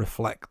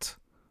reflect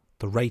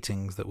the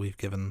ratings that we've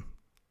given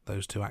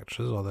those two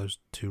actresses or those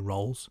two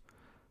roles,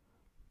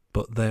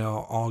 but they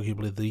are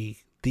arguably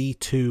the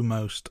two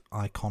most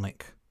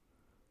iconic,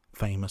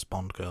 famous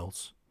Bond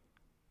girls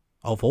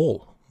of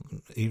all,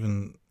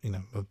 even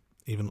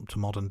up to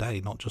modern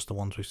day, not just the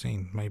ones we've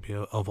seen, maybe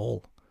of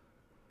all.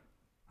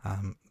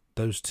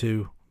 Those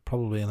two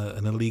probably in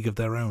a league of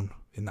their own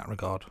in that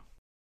regard.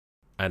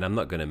 And I'm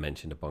not going to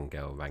mention the Bond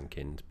girl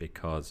rankings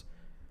because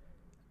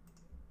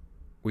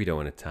we don't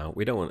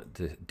want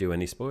to do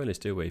any spoilers,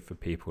 do we, for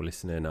people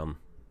listening on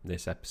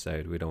this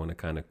episode? We don't want to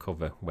kind of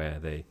cover where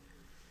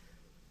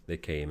they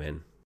came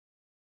in.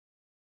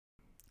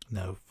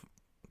 No,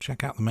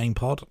 check out the main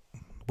pod,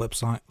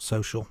 website,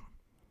 social.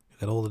 You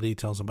get all the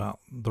details about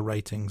the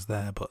ratings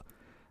there, but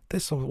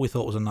this we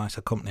thought was a nice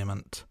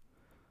accompaniment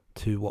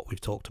to what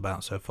we've talked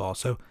about so far.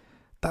 So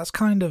that's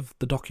kind of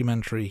the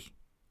documentary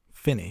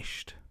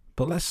finished,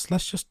 but let's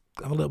just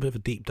have a little bit of a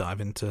deep dive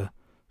into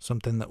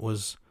something that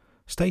was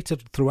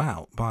stated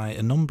throughout by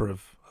a number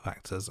of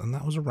actors, and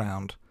that was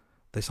around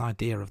this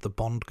idea of the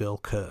Bond girl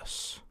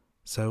curse.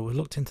 So we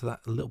looked into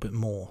that a little bit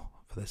more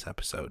for this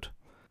episode.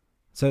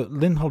 So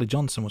Lynn Holly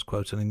Johnson was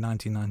quoted in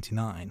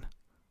 1999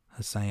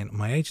 as saying,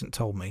 "My agent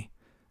told me,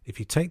 if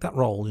you take that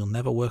role, you'll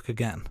never work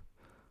again.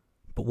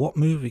 But what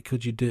movie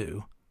could you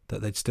do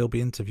that they'd still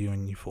be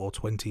interviewing you for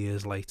 20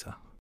 years later?"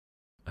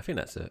 I think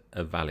that's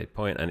a valid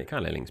point, and it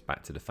kind of links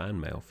back to the fan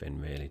mail thing,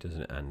 really,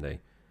 doesn't it,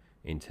 Andy?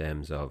 In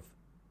terms of,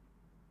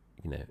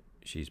 you know,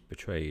 she's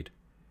portrayed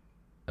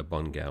a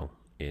Bond girl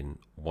in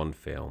one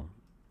film,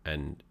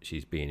 and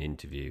she's being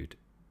interviewed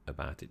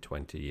about it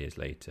 20 years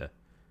later.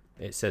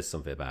 It says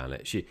something about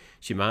it.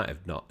 She might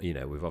have not, you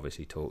know, we've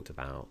obviously talked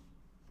about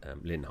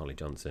Lynn Holly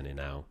Johnson in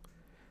our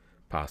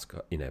past,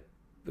 you know,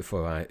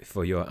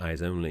 for Your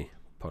Eyes Only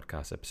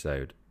podcast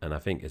episode, and I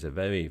think it's a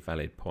very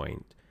valid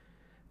point.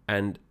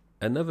 And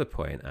another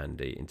point,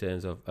 Andy, in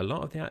terms of a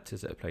lot of the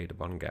actors that have played a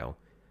Bond girl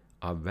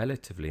are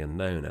relatively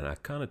unknown, and I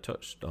kind of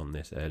touched on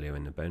this earlier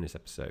in the bonus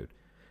episode.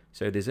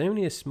 So there's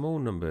only a small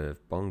number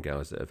of Bond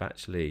girls that have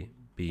actually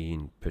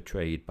been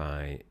portrayed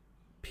by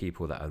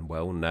people that are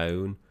well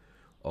known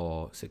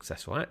or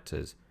successful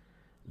actors.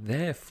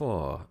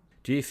 Therefore,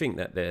 do you think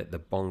that the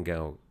Bond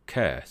girl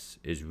curse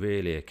is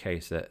really a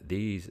case that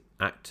these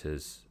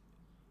actors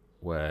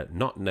were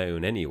not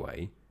known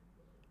anyway,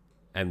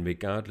 and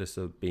regardless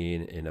of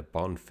being in a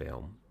Bond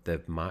film, they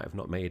might have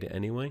not made it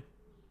anyway?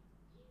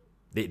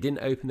 It didn't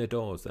open the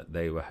doors that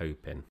they were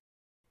hoping.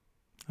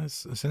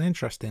 It's an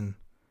interesting,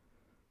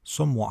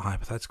 somewhat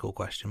hypothetical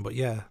question, but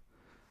yeah,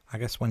 I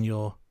guess when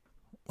you're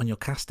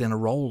casting a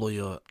role, or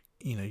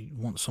you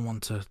want someone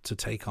to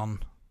take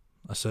on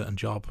a certain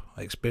job,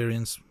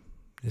 experience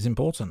is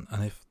important.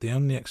 And if the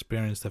only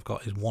experience they've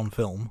got is one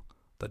film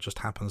that just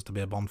happens to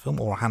be a Bond film,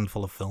 or a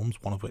handful of films,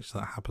 one of which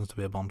that happens to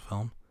be a Bond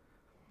film,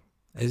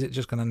 is it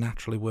just going to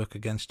naturally work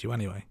against you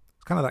anyway?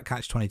 It's kind of that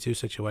catch-22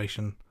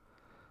 situation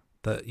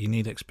that you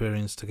need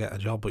experience to get a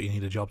job, but you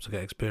need a job to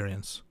get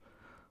experience,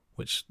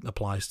 which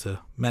applies to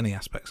many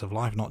aspects of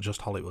life, not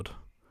just Hollywood.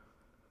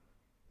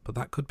 But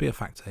that could be a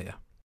factor here.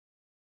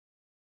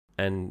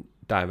 And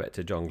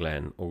director John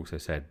Glenn also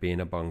said, being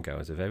a Bond girl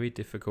is a very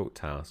difficult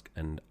task,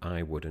 and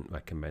I wouldn't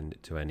recommend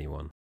it to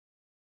anyone.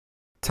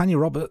 Tanya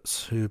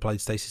Roberts, who played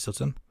Stacey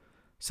Sutton,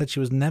 said she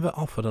was never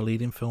offered a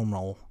leading film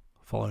role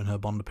following her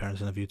Bond appearance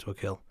in A View to a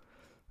Kill.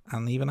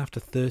 And even after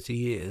 30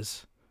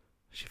 years,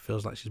 she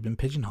feels like she's been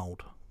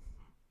pigeonholed.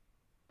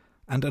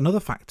 And another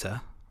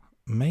factor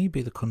may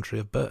be the country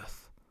of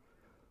birth.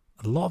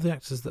 A lot of the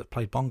actors that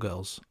played Bond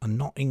girls are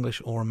not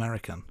English or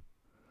American.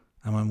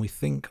 And when we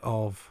think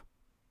of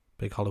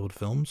big Hollywood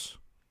films,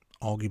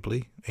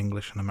 arguably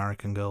English and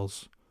American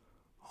girls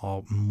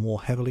are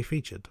more heavily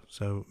featured.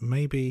 So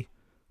maybe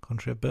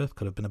country of birth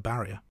could have been a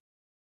barrier.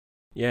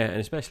 Yeah,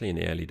 and especially in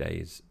the early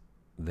days,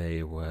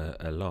 there were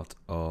a lot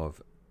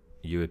of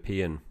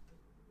European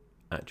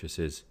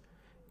actresses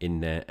in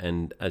there.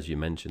 And as you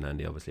mentioned,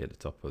 Andy, obviously at the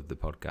top of the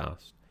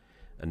podcast,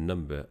 a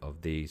number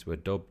of these were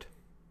dubbed.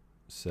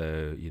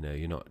 So, you know,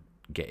 you're not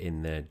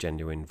getting their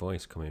genuine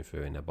voice coming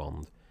through in the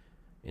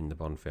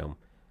Bond film.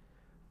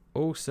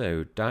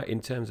 Also,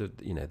 in terms of,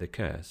 you know, the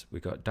curse, we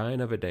got Die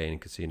Another Day and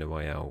Casino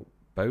Royale.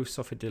 Both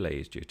suffered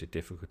delays due to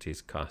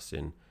difficulties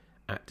casting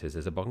actors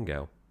as a Bond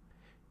girl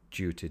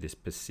due to this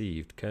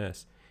perceived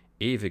curse.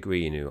 Eva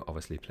Green, who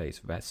obviously plays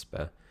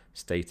Vesper,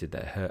 stated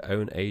that her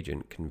own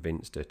agent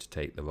convinced her to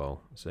take the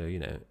role. So,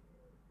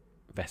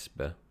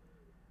 Vesper.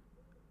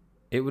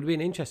 It would have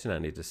been interesting,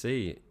 Andy, to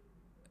see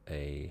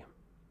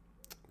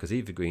because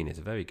Eva Green is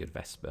a very good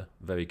Vesper,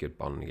 very good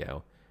Bond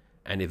girl,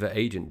 and if her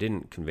agent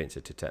didn't convince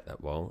her to take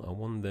that role, I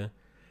wonder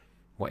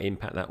what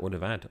impact that would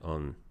have had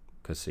on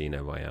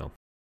Casino Royale.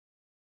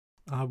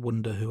 I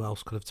wonder who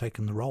else could have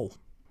taken the role.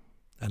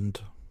 And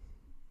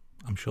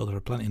I'm sure there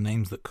are plenty of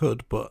names that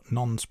could, but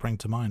none spring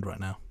to mind right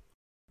now.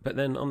 But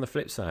then on the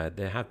flip side,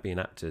 there have been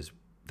actors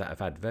that have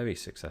had very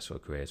successful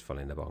careers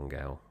following the Bond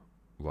girl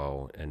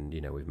role. And,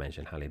 we've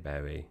mentioned Halle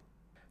Berry,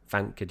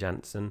 Famke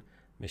Janssen,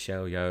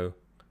 Michelle Yeoh,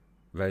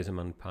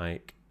 Rosamund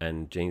Pike,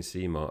 and Jane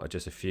Seymour are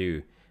just a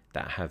few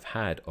that have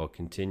had or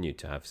continue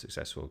to have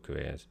successful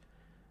careers.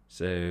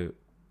 So,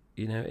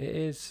 it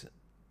is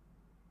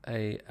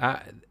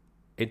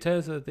in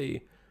terms of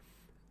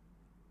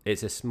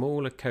it's a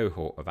smaller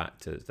cohort of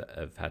actors that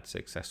have had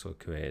successful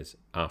careers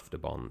after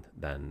Bond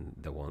than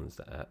the ones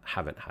that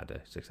haven't had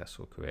a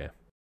successful career.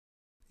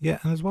 Yeah,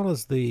 and as well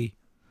as the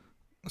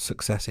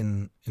success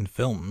in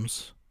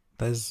films,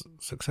 there's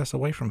success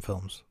away from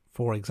films.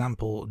 For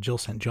example, Jill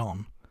St.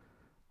 John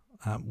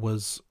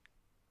was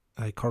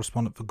a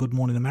correspondent for Good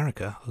Morning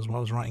America, as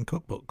well as writing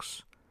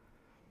cookbooks.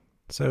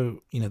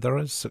 So, there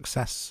is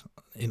success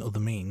in other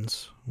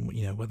means,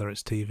 whether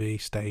it's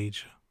TV,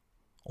 stage,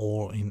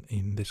 or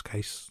in this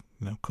case,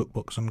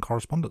 cookbooks and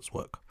correspondence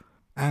work.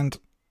 And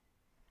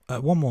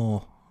one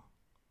more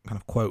kind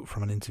of quote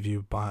from an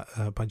interview by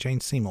Jane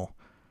Seymour.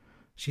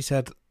 She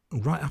said,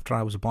 "Right after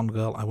I was a Bond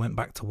girl, I went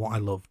back to what I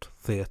loved,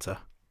 theatre.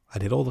 I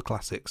did all the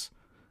classics,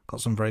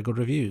 got some very good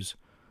reviews,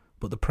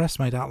 but the press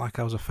made out like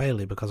I was a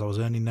failure because I was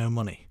earning no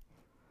money.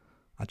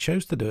 I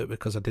chose to do it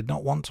because I did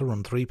not want to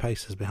run 3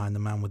 paces behind the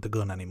man with the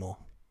gun anymore."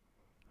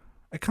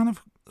 It kind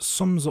of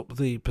sums up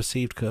the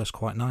perceived curse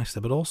quite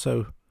nicely, but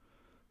also,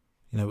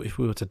 if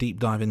we were to deep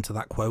dive into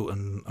that quote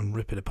and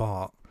rip it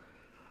apart,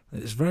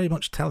 it's very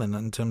much telling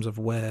in terms of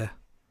where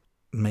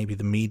maybe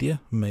the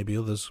media, maybe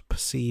others,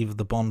 perceive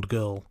the Bond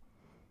girl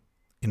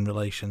in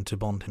relation to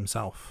Bond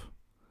himself.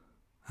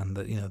 And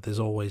that, there's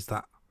always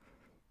that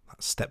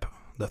step,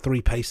 the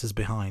 3 paces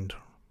behind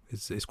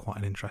is quite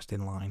an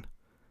interesting line,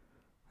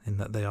 in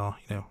that they are,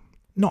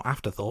 not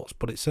afterthoughts,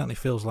 but it certainly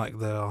feels like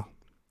they are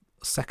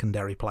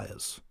secondary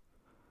players,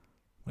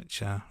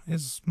 which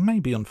is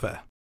maybe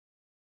unfair.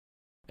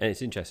 And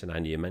it's interesting,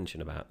 Andy, you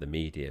mentioned about the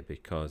media,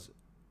 because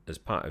as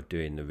part of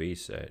doing the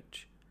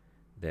research,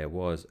 there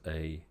was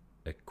a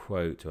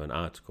quote or an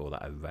article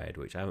that I read,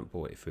 which I haven't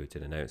brought it through to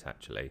the notes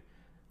actually,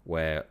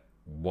 where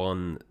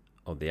one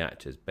of the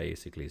actors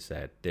basically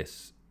said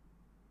this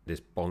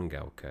Bond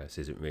girl curse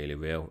isn't really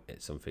real.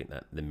 It's something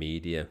that the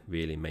media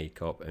really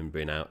make up and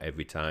bring out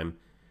every time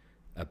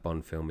a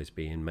Bond film is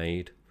being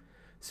made.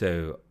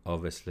 So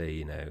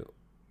obviously,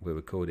 we're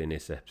recording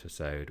this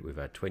episode. We've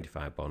had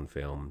 25 Bond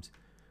films.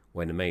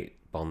 When they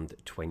make Bond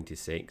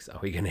 26, are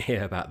we going to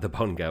hear about the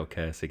Bond girl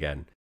curse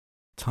again?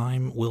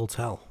 Time will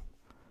tell.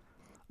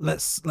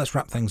 Let's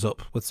wrap things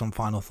up with some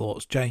final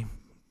thoughts. Jay,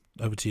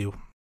 over to you.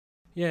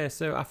 Yeah,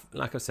 so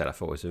like I said, I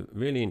thought it was a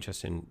really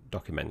interesting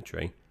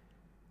documentary.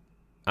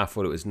 I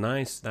thought it was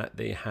nice that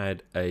they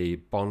had a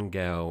Bond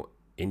girl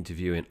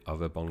interviewing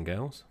other Bond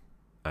girls.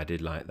 I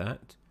did like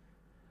that.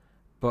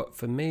 But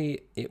for me,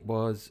 it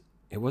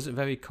wasn't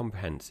very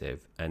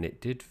comprehensive, and it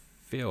did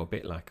feel a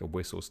bit like a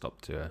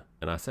whistle-stop tour.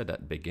 And I said at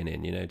the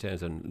beginning, in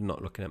terms of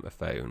not looking at my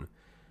phone,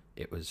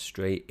 it was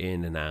straight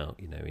in and out,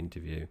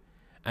 interview.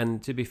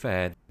 And to be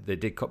fair, they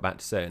did cut back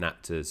to certain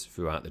actors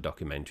throughout the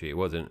documentary. It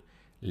wasn't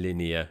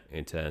linear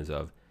in terms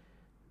of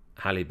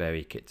Halle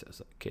Berry kicked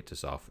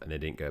us off, and they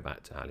didn't go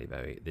back to Halle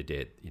Berry. They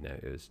did,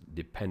 it was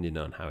depending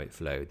on how it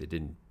flowed. They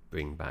didn't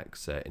bring back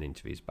certain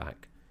interviews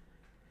back.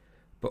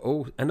 But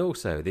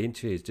also the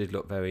interviews did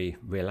look very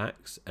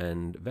relaxed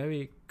and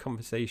very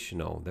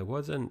conversational. There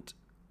wasn't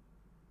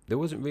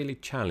really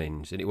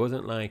challenged, and it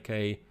wasn't like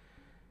I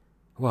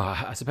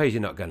suppose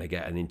you're not going to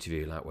get an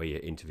interview like where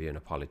you're interviewing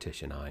a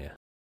politician, are you?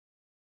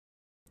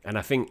 And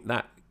I think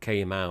that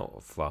came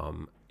out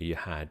from, you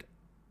had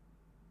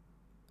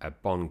a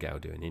Bond girl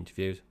doing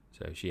interviews,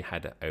 so she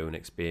had her own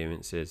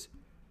experiences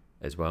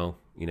as well,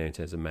 in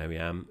terms of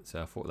Mary-Anne.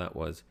 So I thought that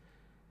was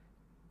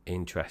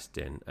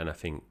interesting, and I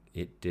think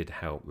it did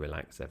help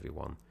relax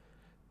everyone.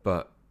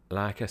 But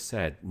like I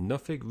said,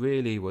 nothing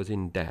really was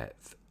in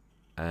depth,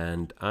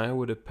 and I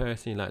would have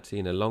personally liked to see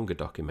a longer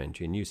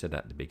documentary. And you said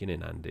at the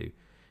beginning, Andy,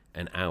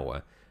 an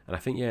hour, and I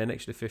think an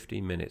extra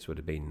 15 minutes would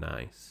have been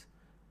nice.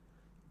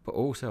 But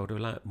also I would have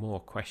liked more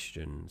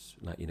questions,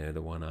 like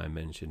the one I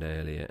mentioned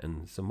earlier,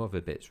 and some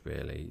other bits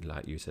really,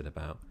 like you said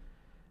about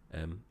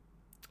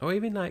or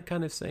even like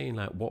kind of saying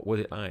like, what was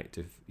it like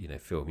to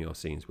film your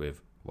scenes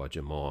with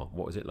Roger Moore?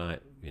 What was it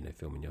like,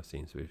 filming your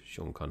scenes with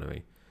Sean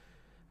Connery?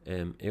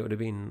 It would have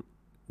been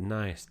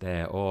nice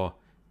there. Or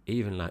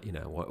even like,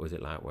 what was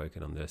it like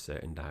working under a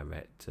certain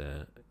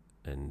director,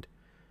 and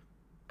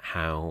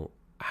how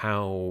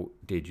how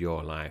was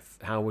your life,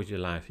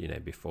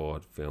 before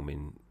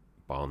filming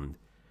Bond?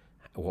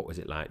 What was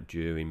it like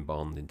during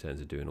Bond in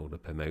terms of doing all the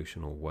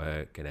promotional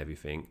work and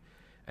everything?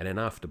 And then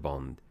after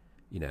Bond,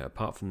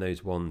 apart from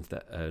those ones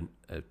that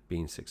have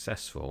been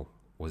successful,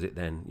 was it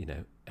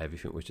then,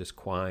 everything was just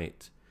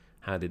quiet?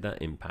 How did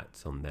that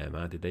impact on them?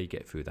 How did they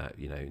get through that,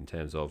 in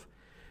terms of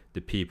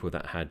the people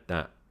that had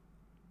that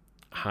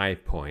high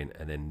point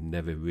and then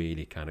never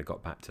really kind of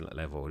got back to that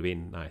level? It would be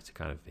nice to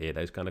kind of hear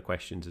those kind of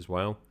questions as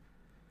well.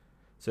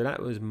 So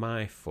that was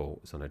my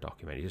thoughts on a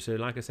documentary. So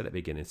like I said at the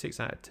beginning, 6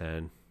 out of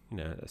 10,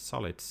 a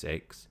solid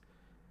 6.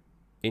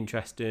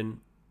 Interesting,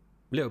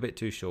 a little bit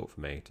too short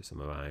for me to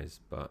summarise,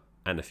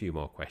 and a few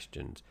more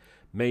questions.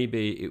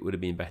 Maybe it would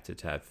have been better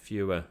to have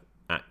fewer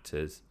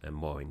actors and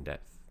more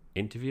in-depth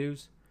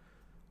interviews,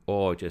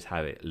 or just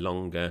have it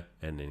longer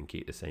and then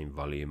keep the same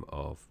volume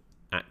of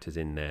actors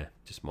in there,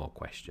 just more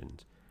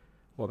questions.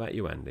 What about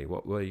you, Andy?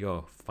 What were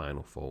your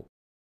final thoughts?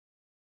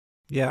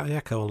 Yeah, I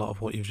echo a lot of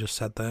what you've just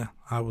said there.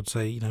 I would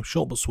say,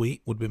 short but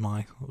sweet would be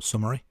my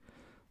summary.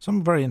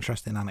 Some very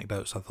interesting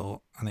anecdotes, I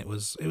thought, and it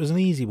was an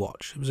easy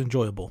watch. It was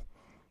enjoyable,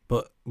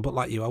 but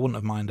like you, I wouldn't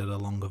have minded a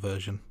longer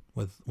version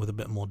with a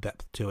bit more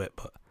depth to it.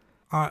 But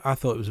I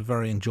thought it was a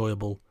very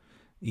enjoyable,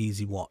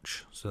 easy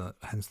watch. So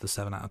hence the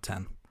 7 out of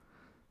 10.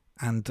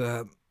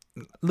 And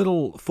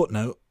little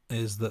footnote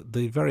is that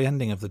the very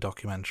ending of the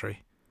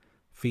documentary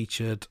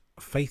featured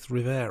Faith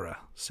Rivera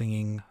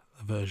singing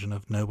a version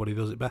of Nobody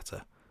Does It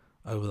Better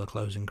over the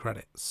closing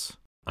credits.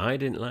 I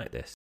didn't like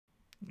this.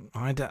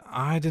 I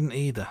didn't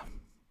either.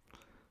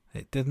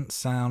 It didn't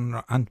sound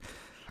right. And,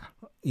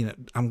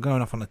 I'm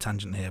going off on a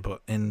tangent here,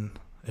 but in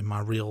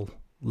my real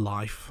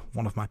life,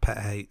 one of my pet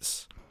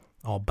hates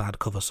are bad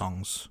cover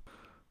songs.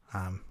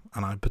 And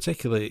I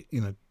particularly,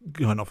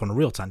 going off on a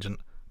real tangent,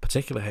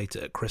 particularly hate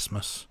it at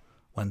Christmas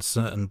when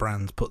certain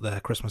brands put their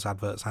Christmas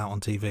adverts out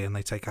on TV and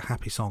they take a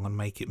happy song and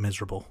make it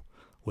miserable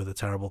with a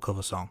terrible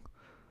cover song.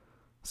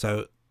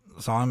 So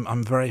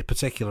I'm very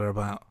particular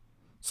about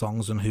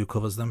songs and who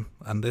covers them,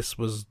 and this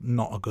was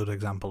not a good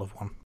example of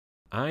one.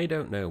 I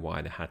don't know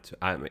why they had to.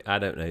 I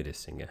don't know this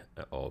singer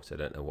at all, so I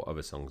don't know what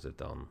other songs they've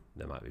done.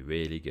 They might be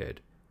really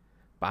good,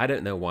 but I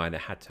don't know why they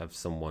had to have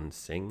someone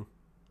sing,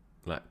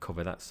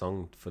 cover that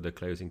song for the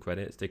closing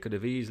credits. They could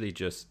have easily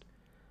just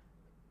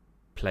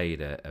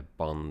played a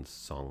Bond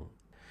song.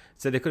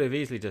 So they could have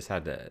easily just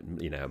had a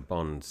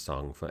Bond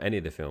song for any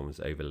of the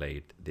films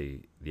overlaid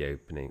the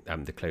opening,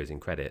 the closing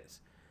credits.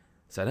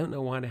 So I don't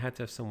know why they had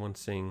to have someone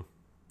sing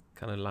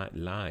kind of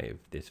live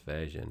this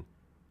version.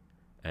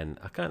 And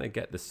I kind of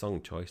get the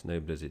song choice.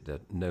 Nobody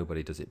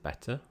does it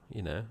better.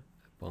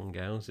 Bond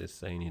girls is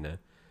saying,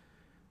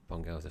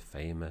 Bond girls are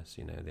famous.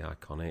 The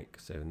iconic.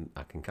 So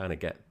I can kind of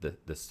get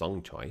the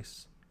song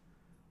choice.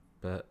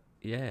 But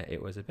yeah,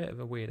 it was a bit of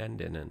a weird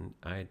ending, and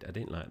I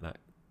didn't like that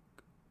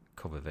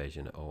cover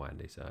version at all,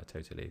 Andy. So I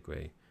totally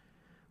agree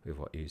with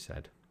what you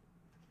said.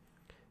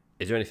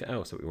 Is there anything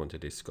else that we want to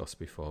discuss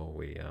before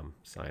we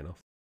sign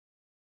off?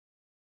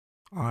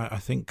 I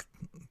think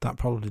that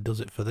probably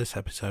does it for this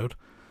episode.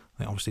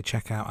 Obviously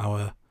check out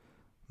our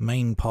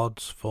main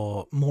pods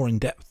for more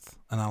in-depth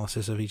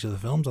analysis of each of the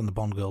films and the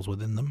Bond girls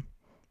within them.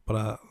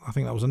 But I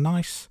think that was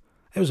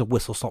it was a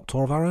whistle-stop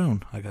tour of our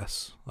own, I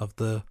guess, of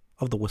the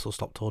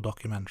whistle-stop tour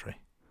documentary.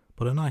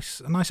 But a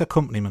nice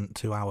accompaniment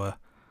to our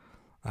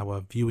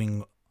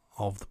viewing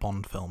of the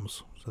Bond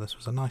films. So this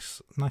was a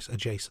nice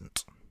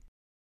adjacent.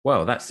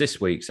 Well, that's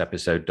this week's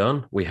episode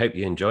done. We hope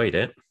you enjoyed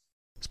it.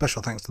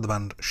 Special thanks to the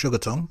band Sugar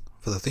Tongue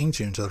for the theme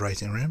tune to The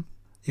Rating Room.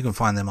 You can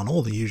find them on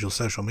all the usual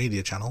social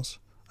media channels,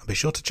 and be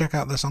sure to check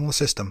out their song The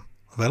System,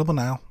 available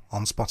now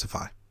on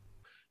Spotify.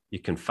 You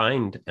can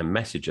find and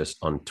message us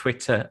on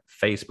Twitter,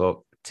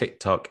 Facebook,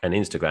 TikTok and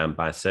Instagram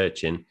by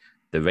searching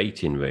The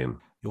Rating Room.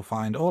 You'll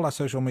find all our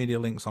social media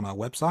links on our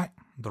website,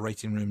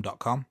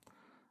 theratingroom.com,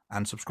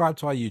 and subscribe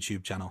to our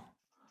YouTube channel,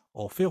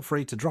 or feel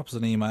free to drop us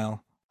an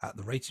email at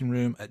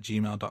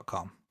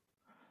theratingroom@gmail.com.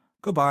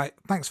 Goodbye,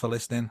 thanks for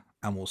listening,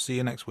 and we'll see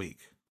you next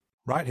week,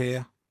 right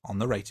here on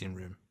The Rating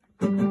Room.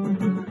 The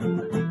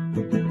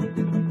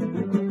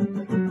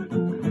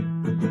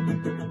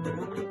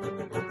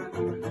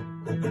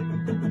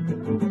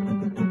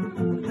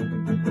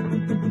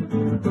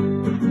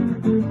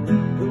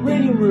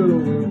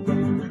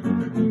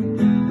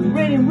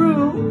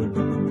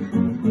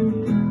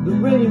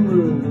Rating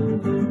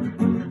Room.